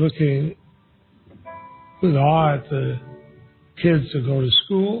they're looking with awe at the kids that go to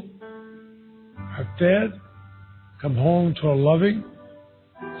school, are fed, come home to a loving,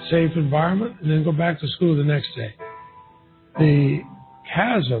 safe environment, and then go back to school the next day. The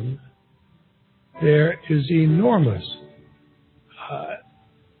chasm there is enormous.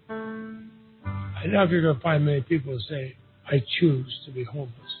 I doubt if you're going to find many people who say, I choose to be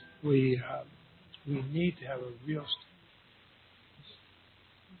homeless. We need to have a real...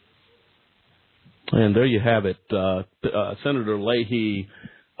 And there you have it. Senator Leahy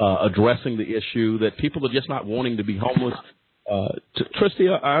addressing the issue that people are just not wanting to be homeless. Tristy,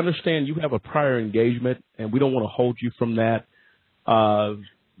 I understand you have a prior engagement, and we don't want to hold you from that.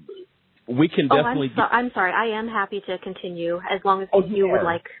 We can definitely... I'm sorry. I am happy to continue as long as you would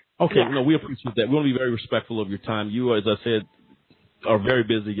like. Okay, yeah. No, we appreciate that. We want to be very respectful of your time. You, as I said, are a very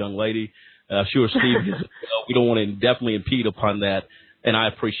busy young lady. Sure, Steve is as well. We don't want to definitely impede upon that, and I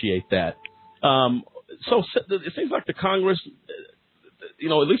appreciate that. So it seems like the Congress, at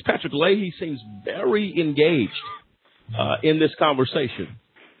least Patrick Leahy seems very engaged in this conversation.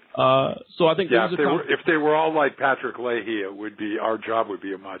 So I think if they were all like Patrick Leahy, our job would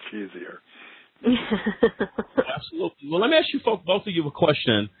be much easier. Absolutely. Well, let me ask you both of you a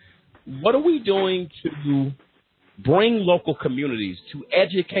question. What are we doing to bring local communities, to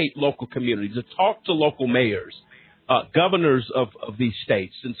educate local communities, to talk to local mayors, governors of these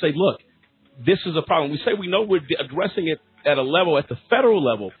states, and say, look, this is a problem. We say we know we're addressing it at the federal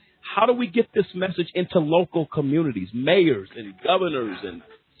level. How do we get this message into local communities, mayors and governors and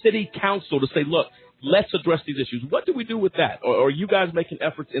city council to say, look, let's address these issues? What do we do with that? Or are you guys making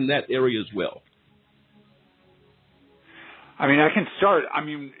efforts in that area as well? I mean, I can start. I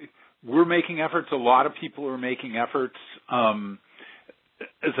mean, we're making efforts. A lot of people are making efforts.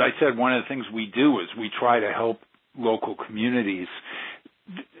 As I said, one of the things we do is we try to help local communities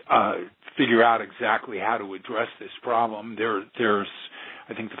figure out exactly how to address this problem.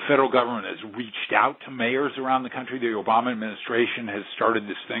 I think the federal government has reached out to mayors around the country. The Obama administration has started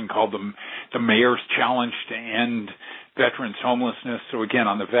this thing called the Mayor's Challenge to End Veterans Homelessness. So again,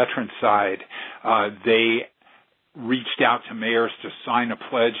 on the veteran side, they reached out to mayors to sign a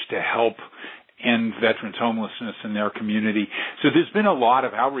pledge to help end veterans homelessness in their community. So there's been a lot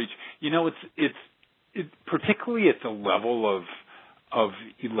of outreach. It's particularly at the level of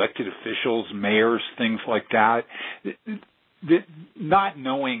elected officials, mayors, things like that. Not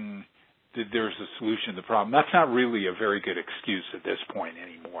knowing that there's a solution to the problem, that's not really a very good excuse at this point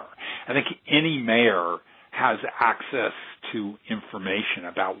anymore. I think any mayor has access to information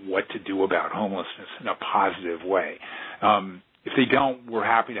about what to do about homelessness in a positive way. If they don't, we're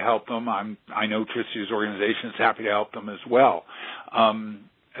happy to help them. I know Tristy's organization is happy to help them as well.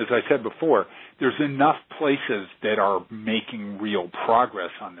 As I said before, there's enough places that are making real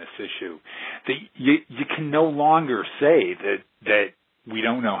progress on this issue that you can no longer say that we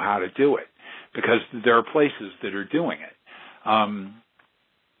don't know how to do it, because there are places that are doing it.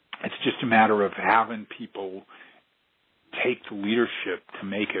 It's just a matter of having people take the leadership to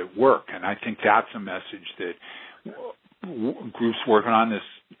make it work, and I think that's a message that groups working on this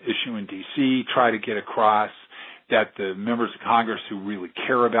issue in D.C., try to get across that the members of Congress who really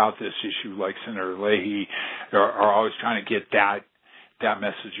care about this issue, like Senator Leahy, are always trying to get that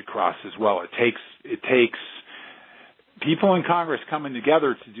message across as well. It takes people in Congress coming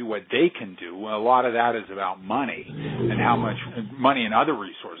together to do what they can do. Well, a lot of that is about money and how much money and other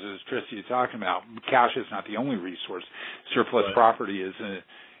resources, as Tristy is talking about. Cash is not the only resource. Surplus property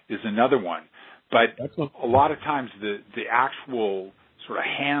is another one. But a lot of times the actual sort of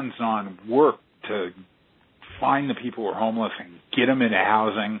hands-on work to find the people who are homeless and get them into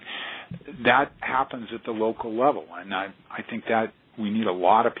housing, that happens at the local level. And I think that we need a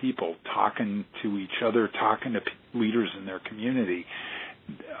lot of people talking to each other, talking to leaders in their community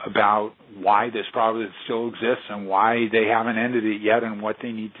about why this problem still exists and why they haven't ended it yet and what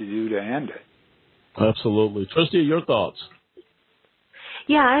they need to do to end it. Absolutely. Tristy, your thoughts?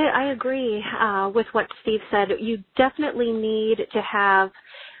 Yeah, I agree with what Steve said. You definitely need to have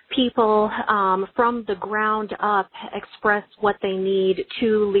people from the ground up express what they need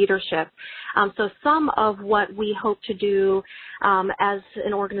to leadership. So some of what we hope to do as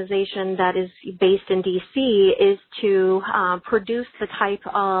an organization that is based in D.C. is to produce the type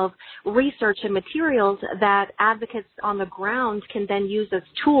of research and materials that advocates on the ground can then use as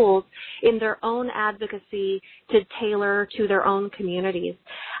tools in their own advocacy to tailor to their own communities.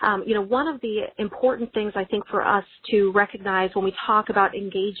 One of the important things I think for us to recognize when we talk about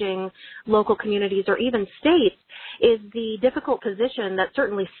engaging local communities or even states is the difficult position that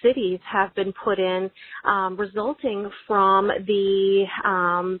certainly cities have been put in, resulting from the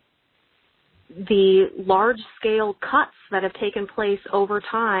large-scale cuts that have taken place over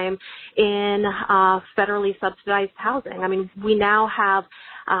time in federally subsidized housing. I mean, we now have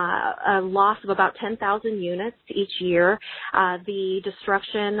a loss of about 10,000 units each year. The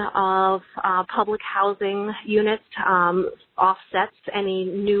destruction of public housing units offsets any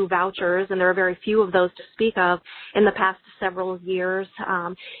new vouchers, and there are very few of those to speak of in the past several years.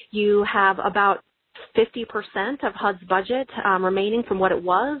 You have about 50% of HUD's budget remaining from what it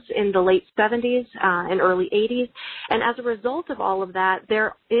was in the late 70s and early 80s. And as a result of all of that,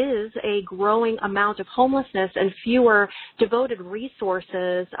 there is a growing amount of homelessness and fewer devoted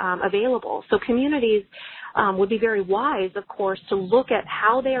resources available. So communities would be very wise, of course, to look at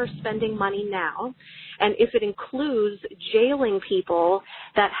how they are spending money now, and if it includes jailing people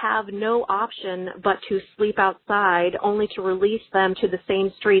that have no option but to sleep outside, only to release them to the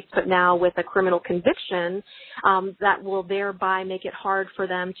same streets but now with a criminal conviction, that will thereby make it hard for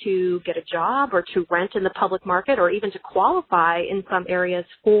them to get a job or to rent in the public market or even to qualify in some areas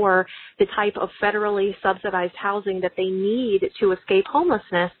for the type of federally subsidized housing that they need to escape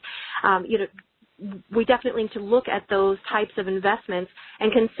homelessness. We definitely need to look at those types of investments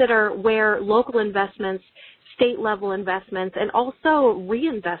and consider where local investments, state-level investments, and also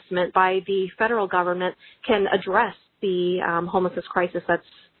reinvestment by the federal government can address the homelessness crisis that's,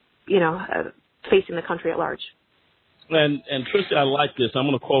 facing the country at large. And Tristy, I like this. I'm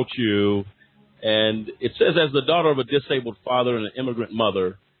going to quote you, and it says, as the daughter of a disabled father and an immigrant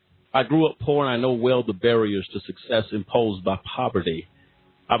mother, I grew up poor and I know well the barriers to success imposed by poverty.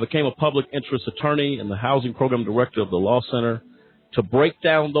 I became a public interest attorney and the housing program director of the Law Center to break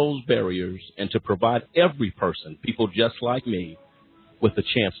down those barriers and to provide every person, people just like me, with a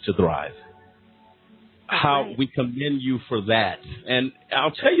chance to thrive. How we commend you for that. And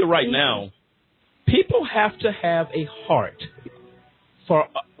I'll tell you right now, people have to have a heart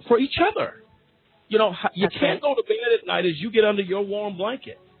for each other. You can't go to bed at night as you get under your warm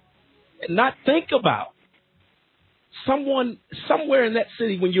blanket and not think about someone somewhere in that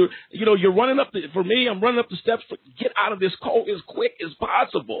city when you're running up for me, I'm running up the steps to get out of this cold as quick as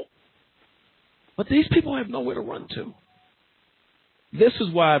possible. But these people have nowhere to run to. This is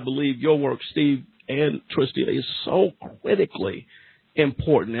why I believe your work, Steve and Tristy, is so critically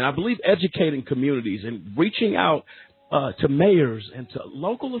important. And I believe educating communities and reaching out to mayors and to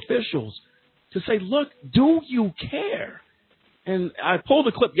local officials to say, look, do you care? And I pulled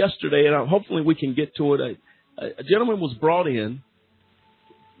a clip yesterday, and hopefully we can get to it. A gentleman was brought in.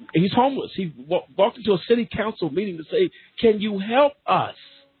 He's homeless. He walked into a city council meeting to say, can you help us?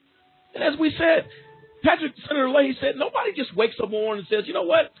 And as we said, Senator Leahy said, nobody just wakes up morning and says, you know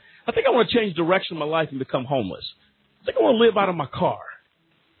what? I think I want to change the direction of my life and become homeless. I think I want to live out of my car.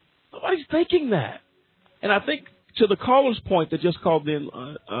 Nobody's thinking that. And I think to the caller's point that just called in,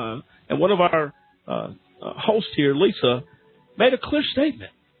 and one of our hosts here, Lisa, made a clear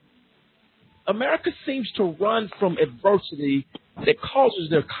statement. America seems to run from adversity that causes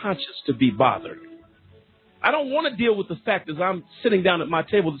their conscience to be bothered. I don't want to deal with the fact as I'm sitting down at my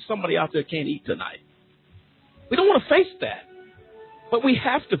table that somebody out there can't eat tonight. We don't want to face that. But we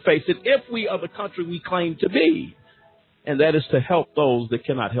have to face it if we are the country we claim to be, and that is to help those that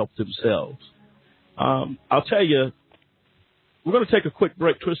cannot help themselves. I'll tell you, we're going to take a quick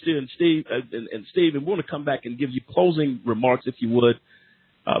break, Tristan and Steve, and we're going to come back and give you closing remarks, if you would,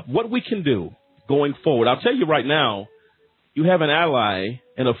 what we can do going forward. I'll tell you right now, you have an ally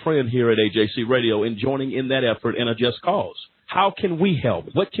and a friend here at AJC Radio in joining in that effort in a just cause. How can we help?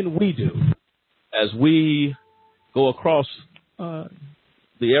 What can we do as we go across the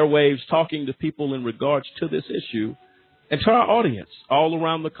airwaves talking to people in regards to this issue and to our audience all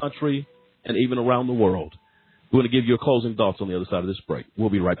around the country and even around the world? We're going to give you a closing thoughts on the other side of this break. We'll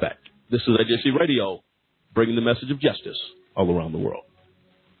be right back. This is AJC Radio, bringing the message of justice all around the world.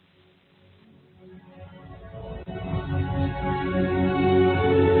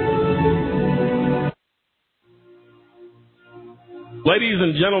 Ladies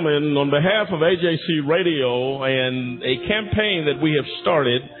and gentlemen, on behalf of AJC Radio and a campaign that we have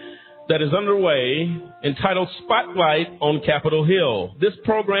started that is underway entitled Spotlight on Capitol Hill. This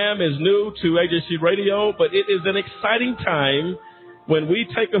program is new to AJC Radio, but it is an exciting time when we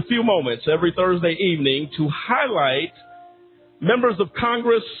take a few moments every Thursday evening to highlight members of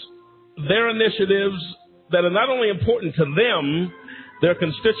Congress, their initiatives that are not only important to them, their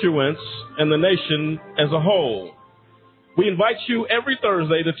constituents, and the nation as a whole. We invite you every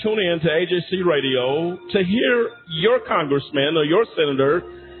Thursday to tune in to AJC Radio to hear your congressman or your senator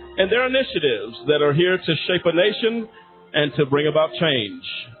and their initiatives that are here to shape a nation and to bring about change.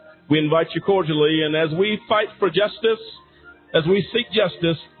 We invite you cordially, and as we fight for justice, as we seek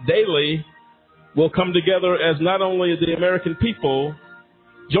justice daily, we'll come together as not only the American people.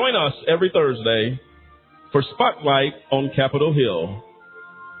 Join us every Thursday for Spotlight on Capitol Hill.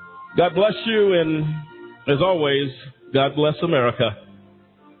 God bless you, and as always, God bless America.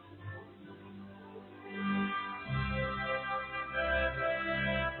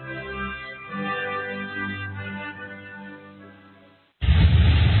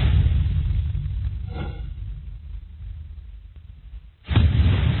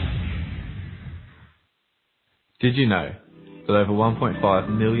 Did you know that over 1.5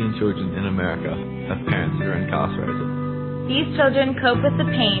 million children in America have parents that are incarcerated? These children cope with the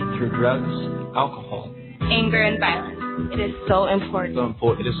pain Through drugs, alcohol, anger, and violence. It is so important.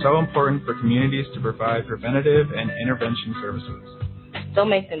 It is so important for communities to provide preventative and intervention services. Don't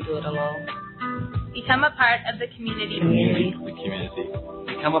make them do it alone. Become a part of the community.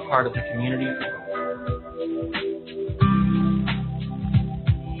 Become a part of the community.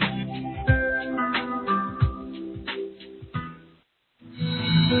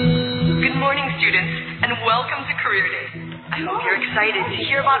 Good morning, students, and welcome to Career Day. I hope you're excited to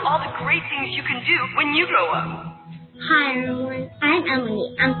hear about all the great things you can do when you grow up. Hi, everyone. I'm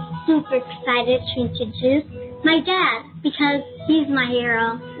Emily. I'm super excited to introduce my dad because he's my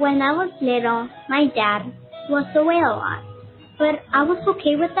hero. When I was little, my dad was away a lot. But I was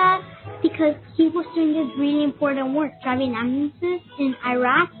okay with that because he was doing this really important work, driving ambulances in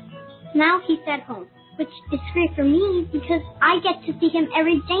Iraq. Now he's at home, which is great for me because I get to see him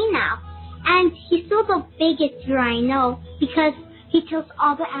every day now. And he's still the biggest hero I know because he kills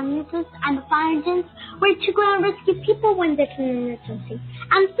all the ambulances and the fire engines where to go and rescue people when there's an emergency.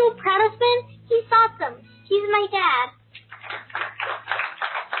 I'm so proud of him. He's awesome. He's my dad.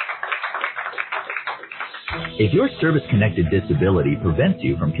 If your service-connected disability prevents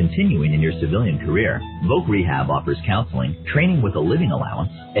you from continuing in your civilian career, Voc Rehab offers counseling, training with a living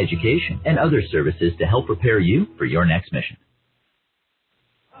allowance, education, and other services to help prepare you for your next mission.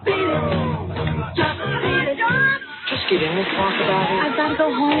 Just get in and talk about it. I've got to go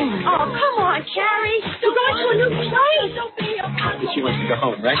home. Oh, come on, Carrie. You're going to a new place. She wants to go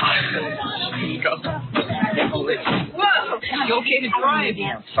home, right? Go. Whoa. You okay to drive?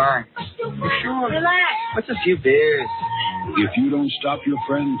 Yeah, fine. For sure. Relax. What's a few beers? If you don't stop your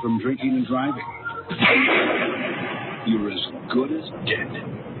friend from drinking and driving, you're as good as dead.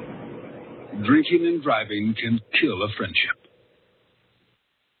 Drinking and driving can kill a friendship.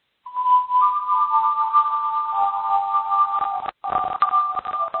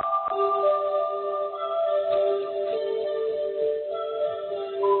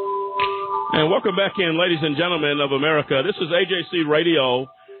 And welcome back in, ladies and gentlemen of America. This is AJC Radio.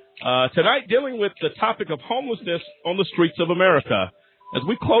 Tonight, dealing with the topic of homelessness on the streets of America. As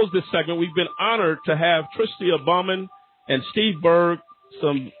we close this segment, we've been honored to have Tristia Bauman and Steve Berg,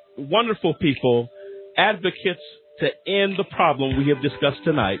 some wonderful people, advocates to end the problem we have discussed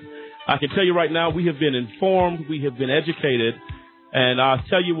tonight. I can tell you right now, we have been informed, we have been educated, and I'll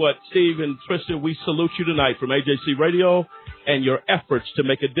tell you what, Steve and Tristia, we salute you tonight from AJC Radio and your efforts to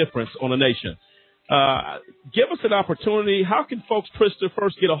make a difference on a nation. Give us an opportunity. How can folks, Trista,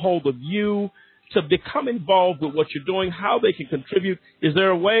 first get a hold of you to become involved with what you're doing, how they can contribute? Is there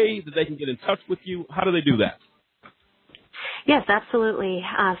a way that they can get in touch with you? How do they do that? Yes, absolutely.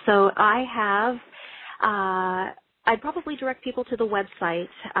 So I'd probably direct people to the website,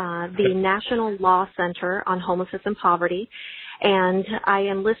 the National Law Center on Homelessness and Poverty, and I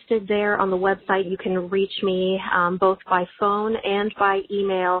am listed there on the website. You can reach me both by phone and by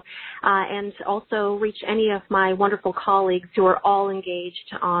email, and also reach any of my wonderful colleagues who are all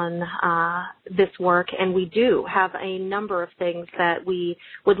engaged on this work. And we do have a number of things that we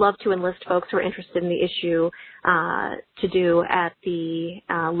would love to enlist folks who are interested in the issue to do at the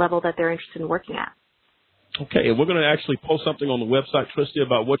level that they're interested in working at. Okay, and we're going to actually post something on the website, Tristia,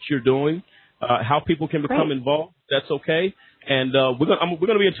 about what you're doing, how people can become involved. That's okay. And we're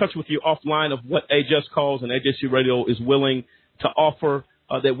going to be in touch with you offline of what AJS Calls and AJC Radio is willing to offer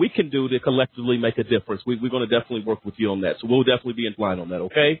that we can do to collectively make a difference. We're going to definitely work with you on that. So we'll definitely be in line on that,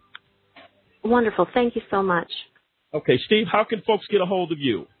 okay? Wonderful. Thank you so much. Okay, Steve, how can folks get a hold of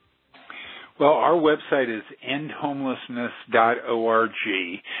you? Well, our website is endhomelessness.org.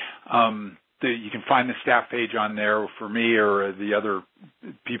 You can find the staff page on there for me or the other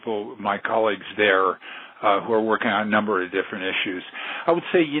people, my colleagues there, who are working on a number of different issues. I would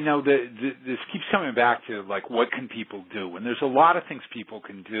say, this keeps coming back to, like, what can people do? And there's a lot of things people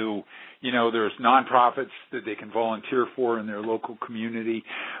can do. There's nonprofits that they can volunteer for in their local community.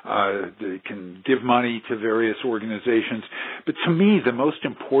 They can give money to various organizations. But to me, the most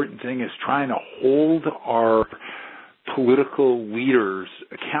important thing is trying to hold our political leaders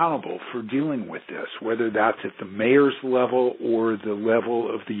accountable for dealing with this, whether that's at the mayor's level or the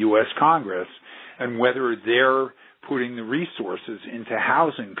level of the U.S. Congress, and whether they're putting the resources into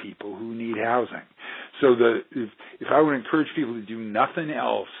housing people who need housing. So if I would encourage people to do nothing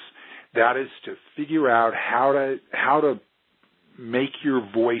else, that is to figure out how to make your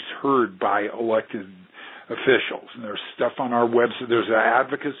voice heard by elected officials. And there's stuff on our website. There's an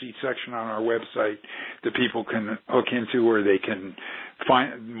advocacy section on our website that people can hook into, or they can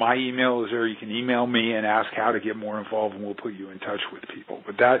find. My email is there. You can email me and ask how to get more involved, and we'll put you in touch with people.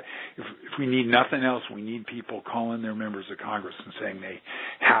 But if we need nothing else, we need people calling their members of Congress and saying they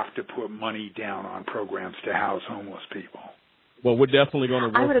have to put money down on programs to house homeless people. Well, we're definitely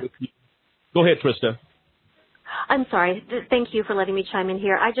going to work with you. Go ahead, Trista. I'm sorry. Thank you for letting me chime in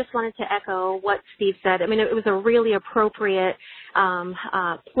here. I just wanted to echo what Steve said. I mean, it was a really appropriate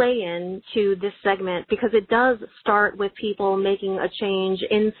play-in to this segment because it does start with people making a change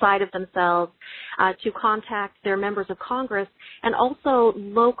inside of themselves to contact their members of Congress and also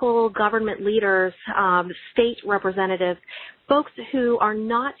local government leaders, state representatives, folks who are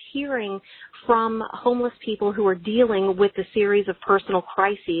not hearing from homeless people who are dealing with the series of personal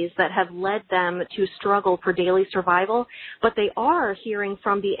crises that have led them to struggle for daily survival, but they are hearing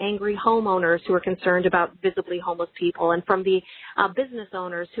from the angry homeowners who are concerned about visibly homeless people and from the business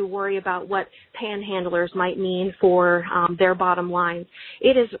owners who worry about what panhandlers might mean for their bottom lines.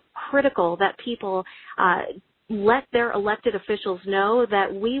 It is critical that people let their elected officials know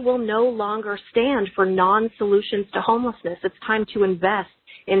that we will no longer stand for non-solutions to homelessness. It's time to invest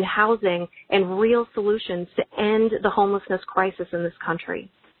in housing and real solutions to end the homelessness crisis in this country.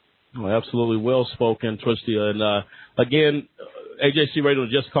 Well, absolutely well spoken, Tristia. And again, AJC Radio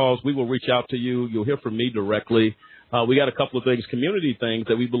Just Calls, we will reach out to you. You'll hear from me directly. We got a couple of things, community things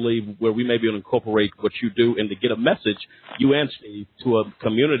that we believe where we may be able to incorporate what you do and to get a message, you and Steve, to a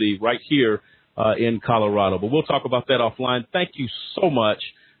community right here in Colorado. But we'll talk about that offline. Thank you so much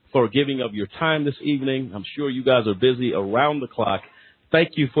for giving of your time this evening. I'm sure you guys are busy around the clock.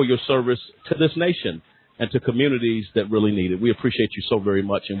 Thank you for your service to this nation and to communities that really need it. We appreciate you so very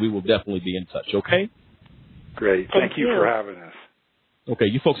much, and we will definitely be in touch, okay? Great. Thank you for having us. Okay,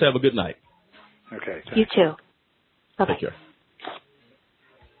 you folks have a good night. Okay. Thanks. You too. Bye-bye. Take care.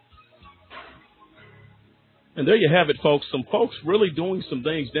 And there you have it, folks. Some folks really doing some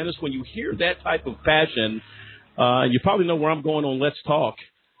things. Dennis, when you hear that type of passion, and you probably know where I'm going on Let's Talk,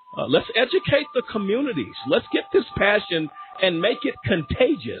 let's educate the communities. Let's get this passion and make it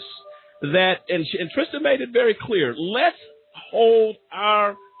contagious. And Trista made it very clear, let's hold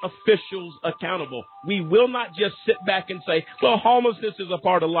our officials accountable. We will not just sit back and say, well, homelessness is a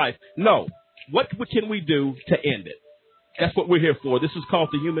part of life. No. What can we do to end it? That's what we're here for. This is called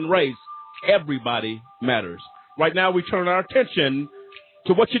the human race. Everybody matters. Right now, we turn our attention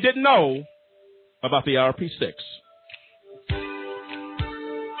to what you didn't know about the RP6.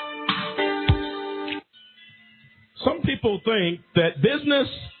 Some people think that business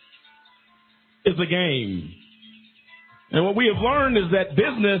is a game. And what we have learned is that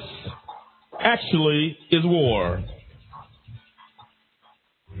business actually is war.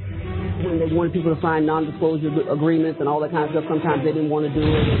 When they wanted people to sign non-disclosure agreements and all that kind of stuff, sometimes they didn't want to do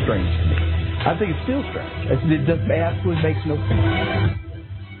it. It's strange to me. I think it's still strange. It just absolutely makes no sense.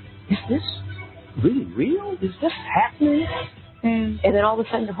 Is this really real? Is this happening? And then all of a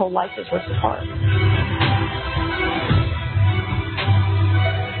sudden your whole life is ripped apart.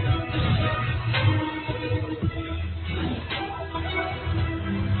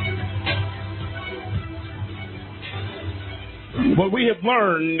 What we have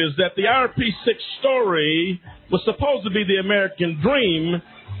learned is that the RP6 story was supposed to be the American dream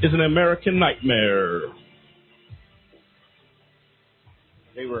is an American nightmare.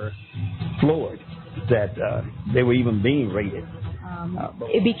 They were floored that they were even being raided.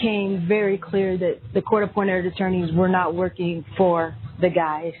 It became very clear that the court-appointed attorneys were not working for the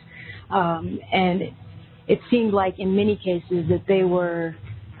guys. And it seemed like in many cases that they were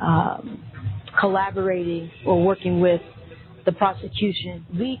collaborating or working with the prosecution.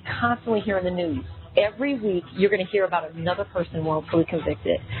 We constantly hear in the news, every week you're going to hear about another person wrongfully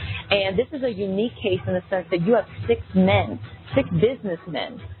convicted. And this is a unique case in the sense that you have 6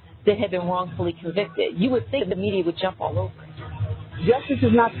 businessmen that have been wrongfully convicted. You would think the media would jump all over it. Justice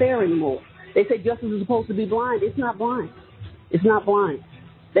is not fair anymore. They say justice is supposed to be blind. It's not blind. It's not blind.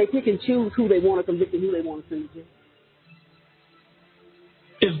 They pick and choose who they want to convict and who they want to send to jail.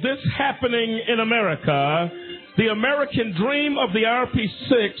 Is this happening in America? The American dream of the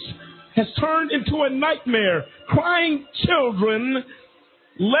RP6 has turned into a nightmare. Crying children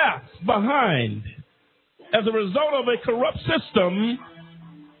left behind as a result of a corrupt system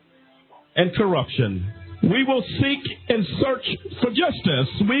and corruption. We will seek and search for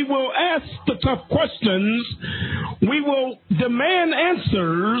justice. We will ask the tough questions. We will demand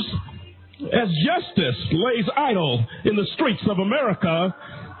answers as justice lays idle in the streets of America.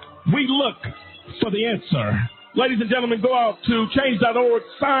 We look for the answer. Ladies and gentlemen, go out to change.org,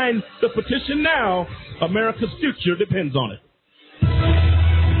 sign the petition now. America's future depends on it.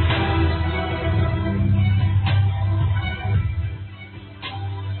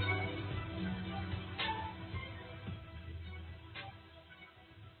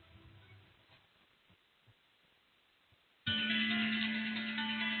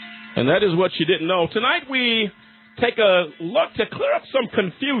 And that is what you didn't know. Tonight we take a look to clear up some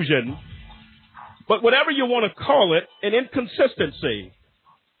confusion, but whatever you want to call it, an inconsistency,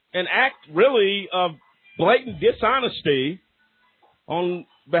 an act really of blatant dishonesty on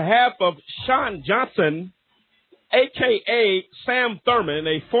behalf of Sean Johnson, a.k.a. Sam Thurman,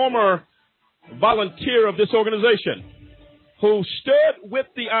 a former volunteer of this organization, who stood with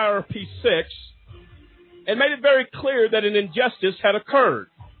the IRP6 and made it very clear that an injustice had occurred.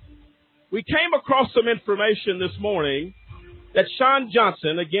 We came across some information this morning that Sean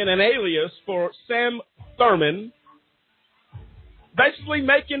Johnson, again an alias for Sam Thurman, basically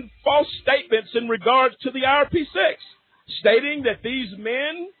making false statements in regards to the IRP6, stating that these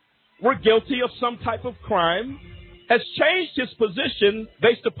men were guilty of some type of crime, has changed his position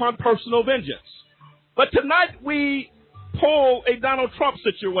based upon personal vengeance. But tonight we pull a Donald Trump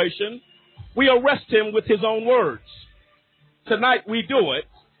situation. We arrest him with his own words. Tonight we do it.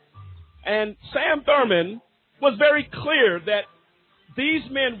 And Sam Thurman was very clear that these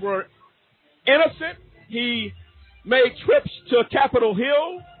men were innocent. He made trips to Capitol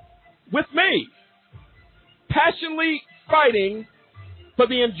Hill with me, passionately fighting for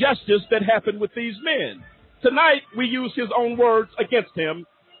the injustice that happened with these men. Tonight, we use his own words against him.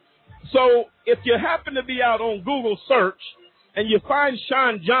 So if you happen to be out on Google search and you find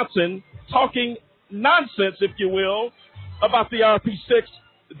Sean Johnson talking nonsense, if you will, about the RP6,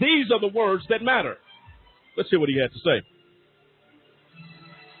 these are the words that matter. Let's hear what he had to say.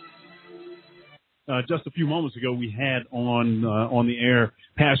 Just a few moments ago, we had on the air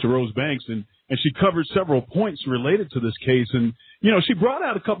Pastor Rose Banks, and she covered several points related to this case. And, you know, she brought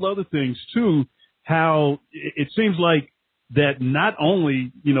out a couple other things, too, how it seems like that not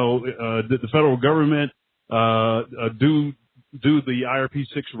only, you know, did the federal government do the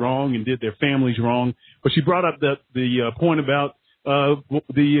IRP6 wrong and did their families wrong, but she brought up the point about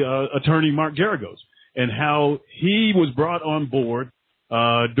the attorney Mark Geragos and how he was brought on board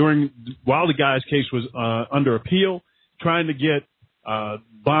while the guy's case was under appeal, trying to get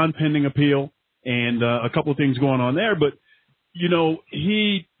bond pending appeal and a couple of things going on there. But, you know,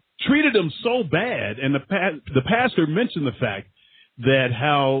 he treated him so bad, and the pastor mentioned the fact that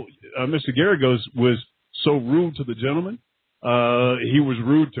how Mr. Geragos was so rude to the gentleman. He was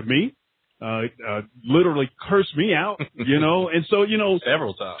rude to me. Literally cursed me out, you know, and so, you know.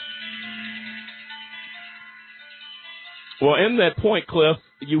 Several times. Well, in that point, Cliff,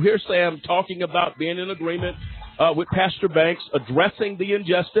 you hear Sam talking about being in agreement with Pastor Banks, addressing the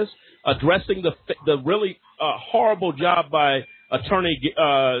injustice, addressing the really horrible job by Attorney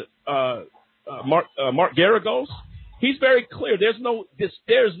Mark Garagos. He's very clear. There's no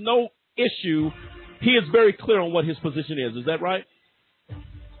issue. He is very clear on what his position is. Is that right?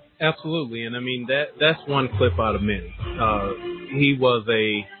 Absolutely, and I mean that's one clip out of many. He was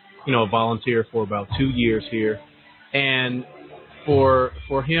a volunteer for about 2 years here, and for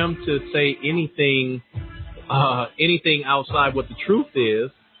him to say anything outside what the truth is,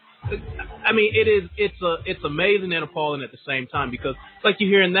 I mean it's amazing and appalling at the same time, because like you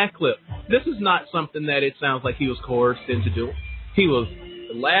hear in that clip, this is not something that it sounds like he was coerced into doing. He was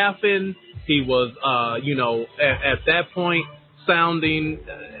laughing. He was at that point sounding,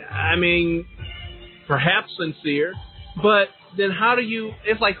 perhaps sincere, but then how do you,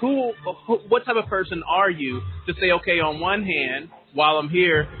 it's like what type of person are you to say, okay, on one hand, while I'm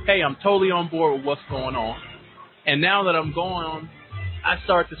here, hey, I'm totally on board with what's going on, and now that I'm gone, I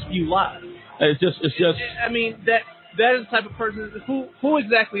start to spew lies. It's just. I mean, that is the type of person. Who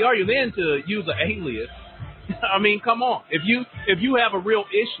exactly are you then to use an alias? I mean, come on. If you have a real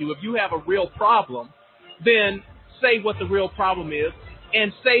issue, if you have a real problem, then say what the real problem is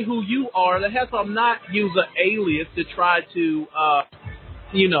and say who you are. The hell, I'm not use an alias to try to,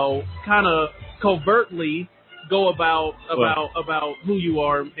 kind of covertly go about who you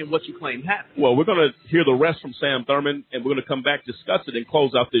are and what you claim happened. Well, we're going to hear the rest from Sam Thurman, and we're going to come back, discuss it, and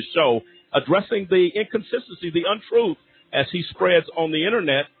close out this show, addressing the inconsistency, the untruth, as he spreads on the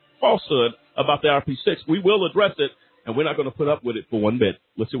Internet, falsehood about the IRP6. We will address it, and we're not going to put up with it for one bit.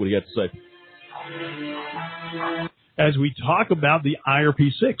 Let's see what he has to say. As we talk about the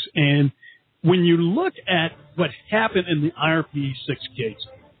IRP6, and when you look at what happened in the IRP6 case,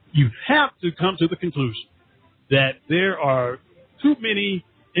 you have to come to the conclusion that there are too many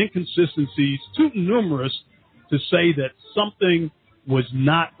inconsistencies, too numerous to say that something was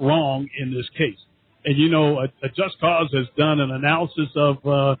not wrong in this case. And, a Just Cause has done an analysis of,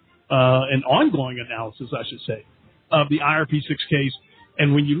 an ongoing analysis, I should say, of the IRP6 case.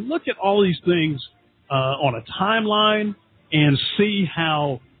 And when you look at all these things on a timeline and see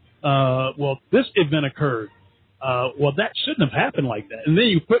how, this event occurred, that shouldn't have happened like that. And then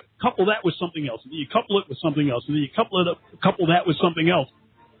you couple that with something else, and then you couple it with something else, and then you couple that with something else,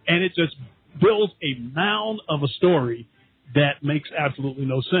 and it just builds a mound of a story that makes absolutely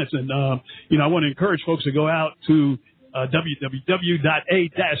no sense. And, I want to encourage folks to go out to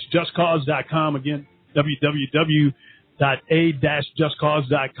www.a-justcause.com. Again,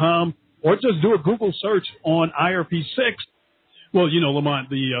 www.a-justcause.com, or just do a Google search on IRP6. Well, Lamont,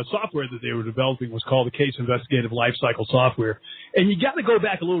 the software that they were developing was called the Case Investigative Lifecycle Software. And you got to go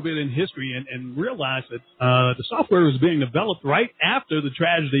back a little bit in history and realize that the software was being developed right after the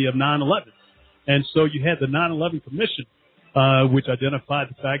tragedy of 9/11. And so you had the 9/11 Commission, which identified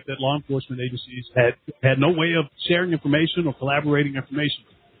the fact that law enforcement agencies had no way of sharing information or collaborating information.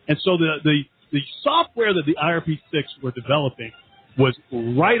 And so the software that the IRP6 were developing was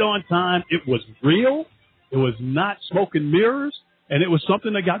right on time. It was real. It was not smoke and mirrors, and it was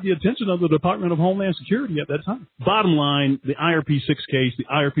something that got the attention of the Department of Homeland Security at that time. Bottom line, the IRP6 case, the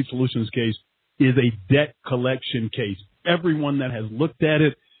IRP Solutions case, is a debt collection case. Everyone that has looked at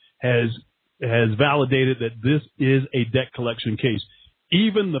it has validated that this is a debt collection case.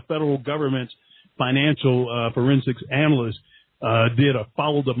 Even the federal government's financial forensics analyst did a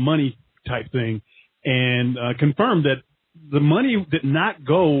follow the money type thing and confirmed that the money did not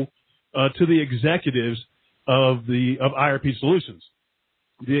go to the executives of IRP Solutions.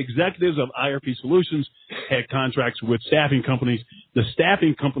 The executives of IRP Solutions had contracts with staffing companies. The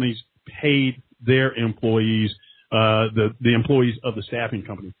staffing companies paid their employees, the employees of the staffing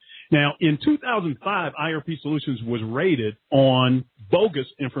company. Now, in 2005, IRP Solutions was rated on bogus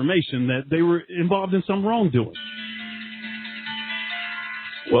information that they were involved in some wrongdoing.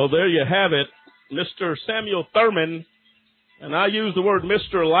 Well, there you have it, Mr. Samuel Thurman, and I use the word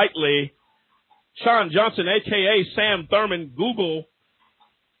Mr. lightly. Sean Johnson, a.k.a. Sam Thurman, Google,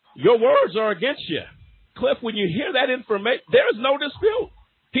 your words are against you. Cliff, when you hear that information, there is no dispute.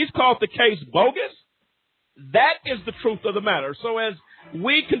 He's called the case bogus. That is the truth of the matter. So as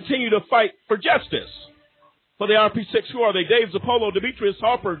we continue to fight for justice for the RP6, who are they? Dave Zappolo, Demetrius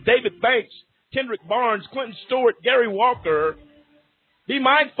Harper, David Banks, Kendrick Barnes, Clinton Stewart, Gary Walker. Be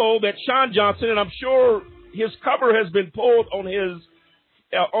mindful that Sean Johnson, and I'm sure his cover has been pulled on his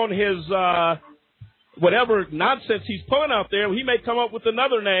whatever nonsense he's pulling out there. He may come up with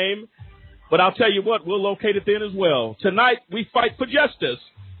another name, but I'll tell you what, we'll locate it then as well. Tonight, we fight for justice.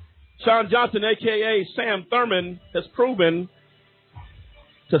 Sean Johnson, a.k.a. Sam Thurman, has proven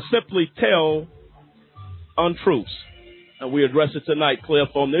to simply tell untruths. And we address it tonight, Cliff,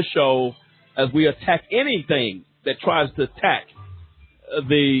 on this show as we attack anything that tries to attack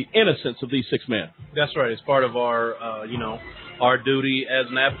the innocence of these 6 men. That's right. It's part of our, our duty as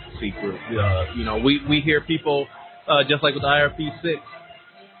an advocacy group. We hear people, just like with IRP 6,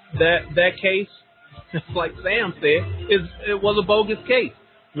 that case, like Sam said, it was a bogus case.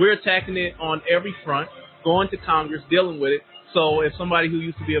 We're attacking it on every front, going to Congress, dealing with it. So if somebody who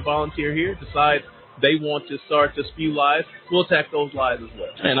used to be a volunteer here decides they want to start to spew lies, we'll attack those lies as well.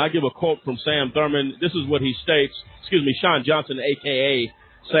 And I give a quote from Sam Thurman. This is what he states, Sean Johnson, a.k.a.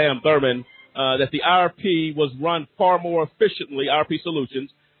 Sam Thurman, that the IRP was run far more efficiently, IRP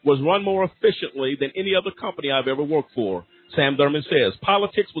Solutions, was run more efficiently than any other company I've ever worked for. Sam Thurman says,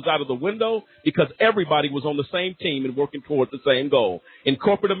 politics was out of the window because everybody was on the same team and working towards the same goal. In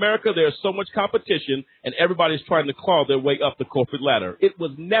corporate America, there's so much competition, and everybody's trying to claw their way up the corporate ladder. It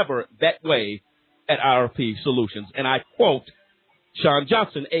was never that way at IRP Solutions. And I quote Sean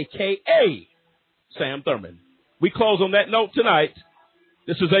Johnson, a.k.a. Sam Thurman. We close on that note tonight.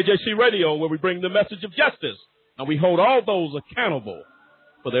 This is AJC Radio, where we bring the message of justice, and we hold all those accountable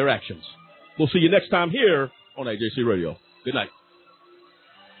for their actions. We'll see you next time here on AJC Radio. Good night.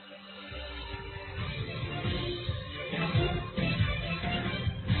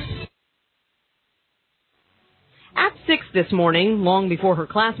 At 6 this morning, long before her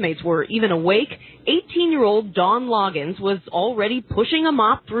classmates were even awake, 18-year-old Dawn Loggins was already pushing a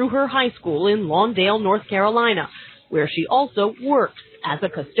mop through her high school in Lawndale, North Carolina, where she also works as a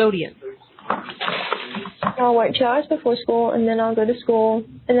custodian. I'll work 2 hours before school, and then I'll go to school,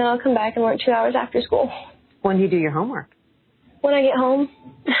 and then I'll come back and work 2 hours after school. When do you do your homework? When I get home.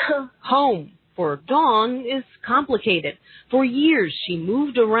 Home for Dawn is complicated. For years, she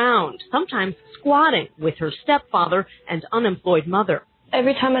moved around, sometimes squatting with her stepfather and unemployed mother.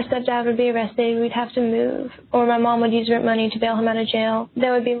 Every time my stepdad would be arrested, we'd have to move, or my mom would use rent money to bail him out of jail.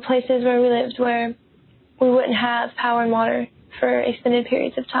 There would be places where we lived where we wouldn't have power and water for extended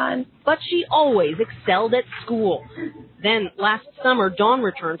periods of time. But she always excelled at school. Then, last summer, Dawn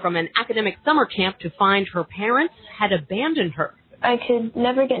returned from an academic summer camp to find her parents had abandoned her. I could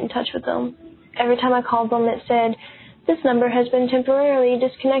never get in touch with them. Every time I called them, it said, "This number has been temporarily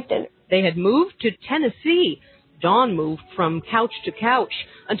disconnected." They had moved to Tennessee. Dawn moved from couch to couch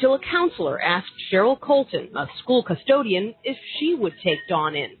until a counselor asked Cheryl Colton, a school custodian, if she would take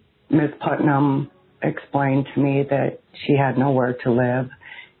Dawn in. Ms. Putnam explained to me that she had nowhere to live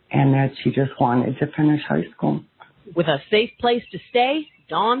and that she just wanted to finish high school. With a safe place to stay,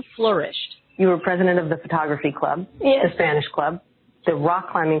 Dawn flourished. You were president of the photography club, yes, the Spanish club, the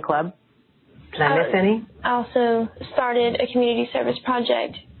rock climbing club. Did I miss any? I also started a community service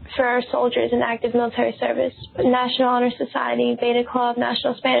project for our soldiers in active military service, National Honor Society, Beta Club,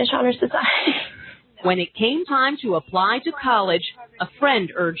 National Spanish Honor Society. When it came time to apply to college, a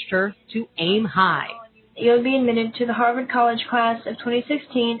friend urged her to aim high. You'll be admitted to the Harvard College class of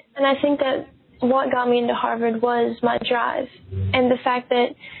 2016, and I think that what got me into Harvard was my drive and the fact that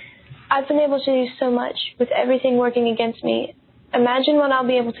I've been able to do so much with everything working against me. Imagine what I'll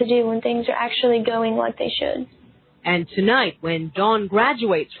be able to do when things are actually going like they should. And tonight, when Dawn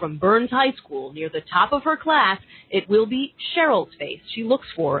graduates from Burns High School near the top of her class, it will be Cheryl's face she looks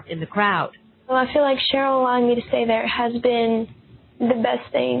for in the crowd. Well, I feel like Cheryl allowing me to stay there has been the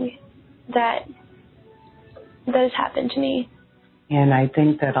best thing that has happened to me. And I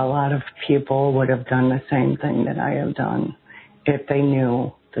think that a lot of people would have done the same thing that I have done if they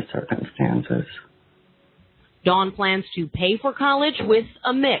knew the circumstances. Dawn plans to pay for college with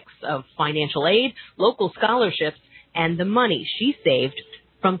a mix of financial aid, local scholarships, and the money she saved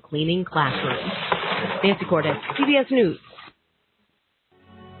from cleaning classrooms. Nancy Cordes, CBS News.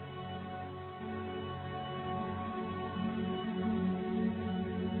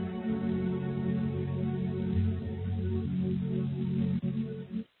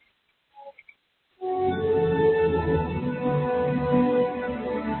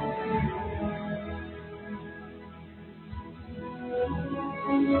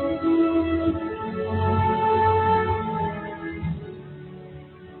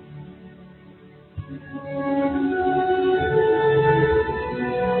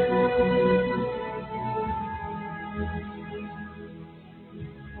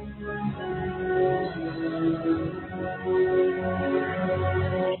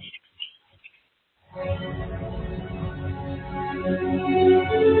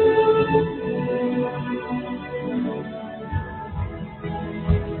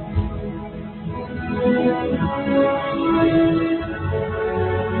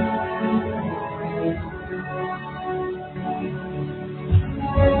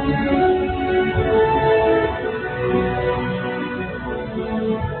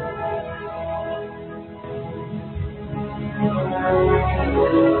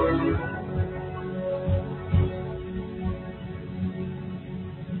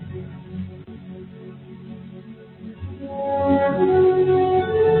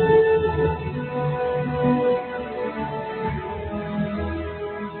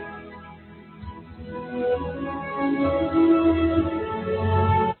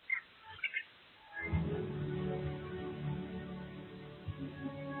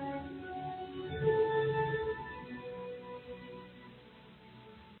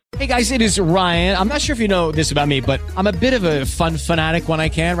 Hey guys, it is Ryan. I'm not sure if you know this about me, but I'm a bit of a fun fanatic when I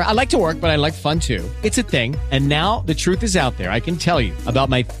can. I like to work, but I like fun too. It's a thing. And now the truth is out there. I can tell you about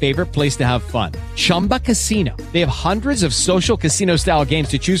my favorite place to have fun. Chumba Casino. They have hundreds of social casino style games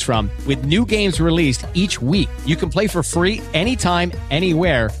to choose from with new games released each week. You can play for free anytime,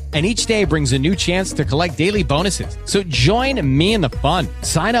 anywhere. And each day brings a new chance to collect daily bonuses. So join me in the fun.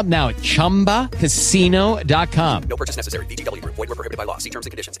 Sign up now at ChumbaCasino.com. No purchase necessary. VGW Group. Void where prohibited by law. See terms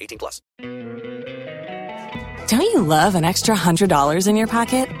and conditions. 18+. Don't you love an extra $100 in your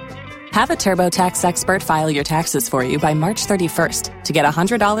pocket? Have a TurboTax expert file your taxes for you by March 31st to get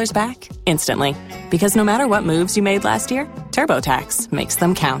 $100 back instantly. Because no matter what moves you made last year, TurboTax makes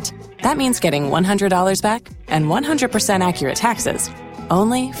them count. That means getting $100 back and 100% accurate taxes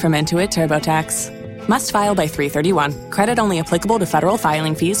only from Intuit TurboTax. Must file by 3/31. Credit only applicable to federal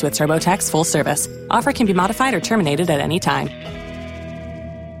filing fees with TurboTax full service. Offer can be modified or terminated at any time.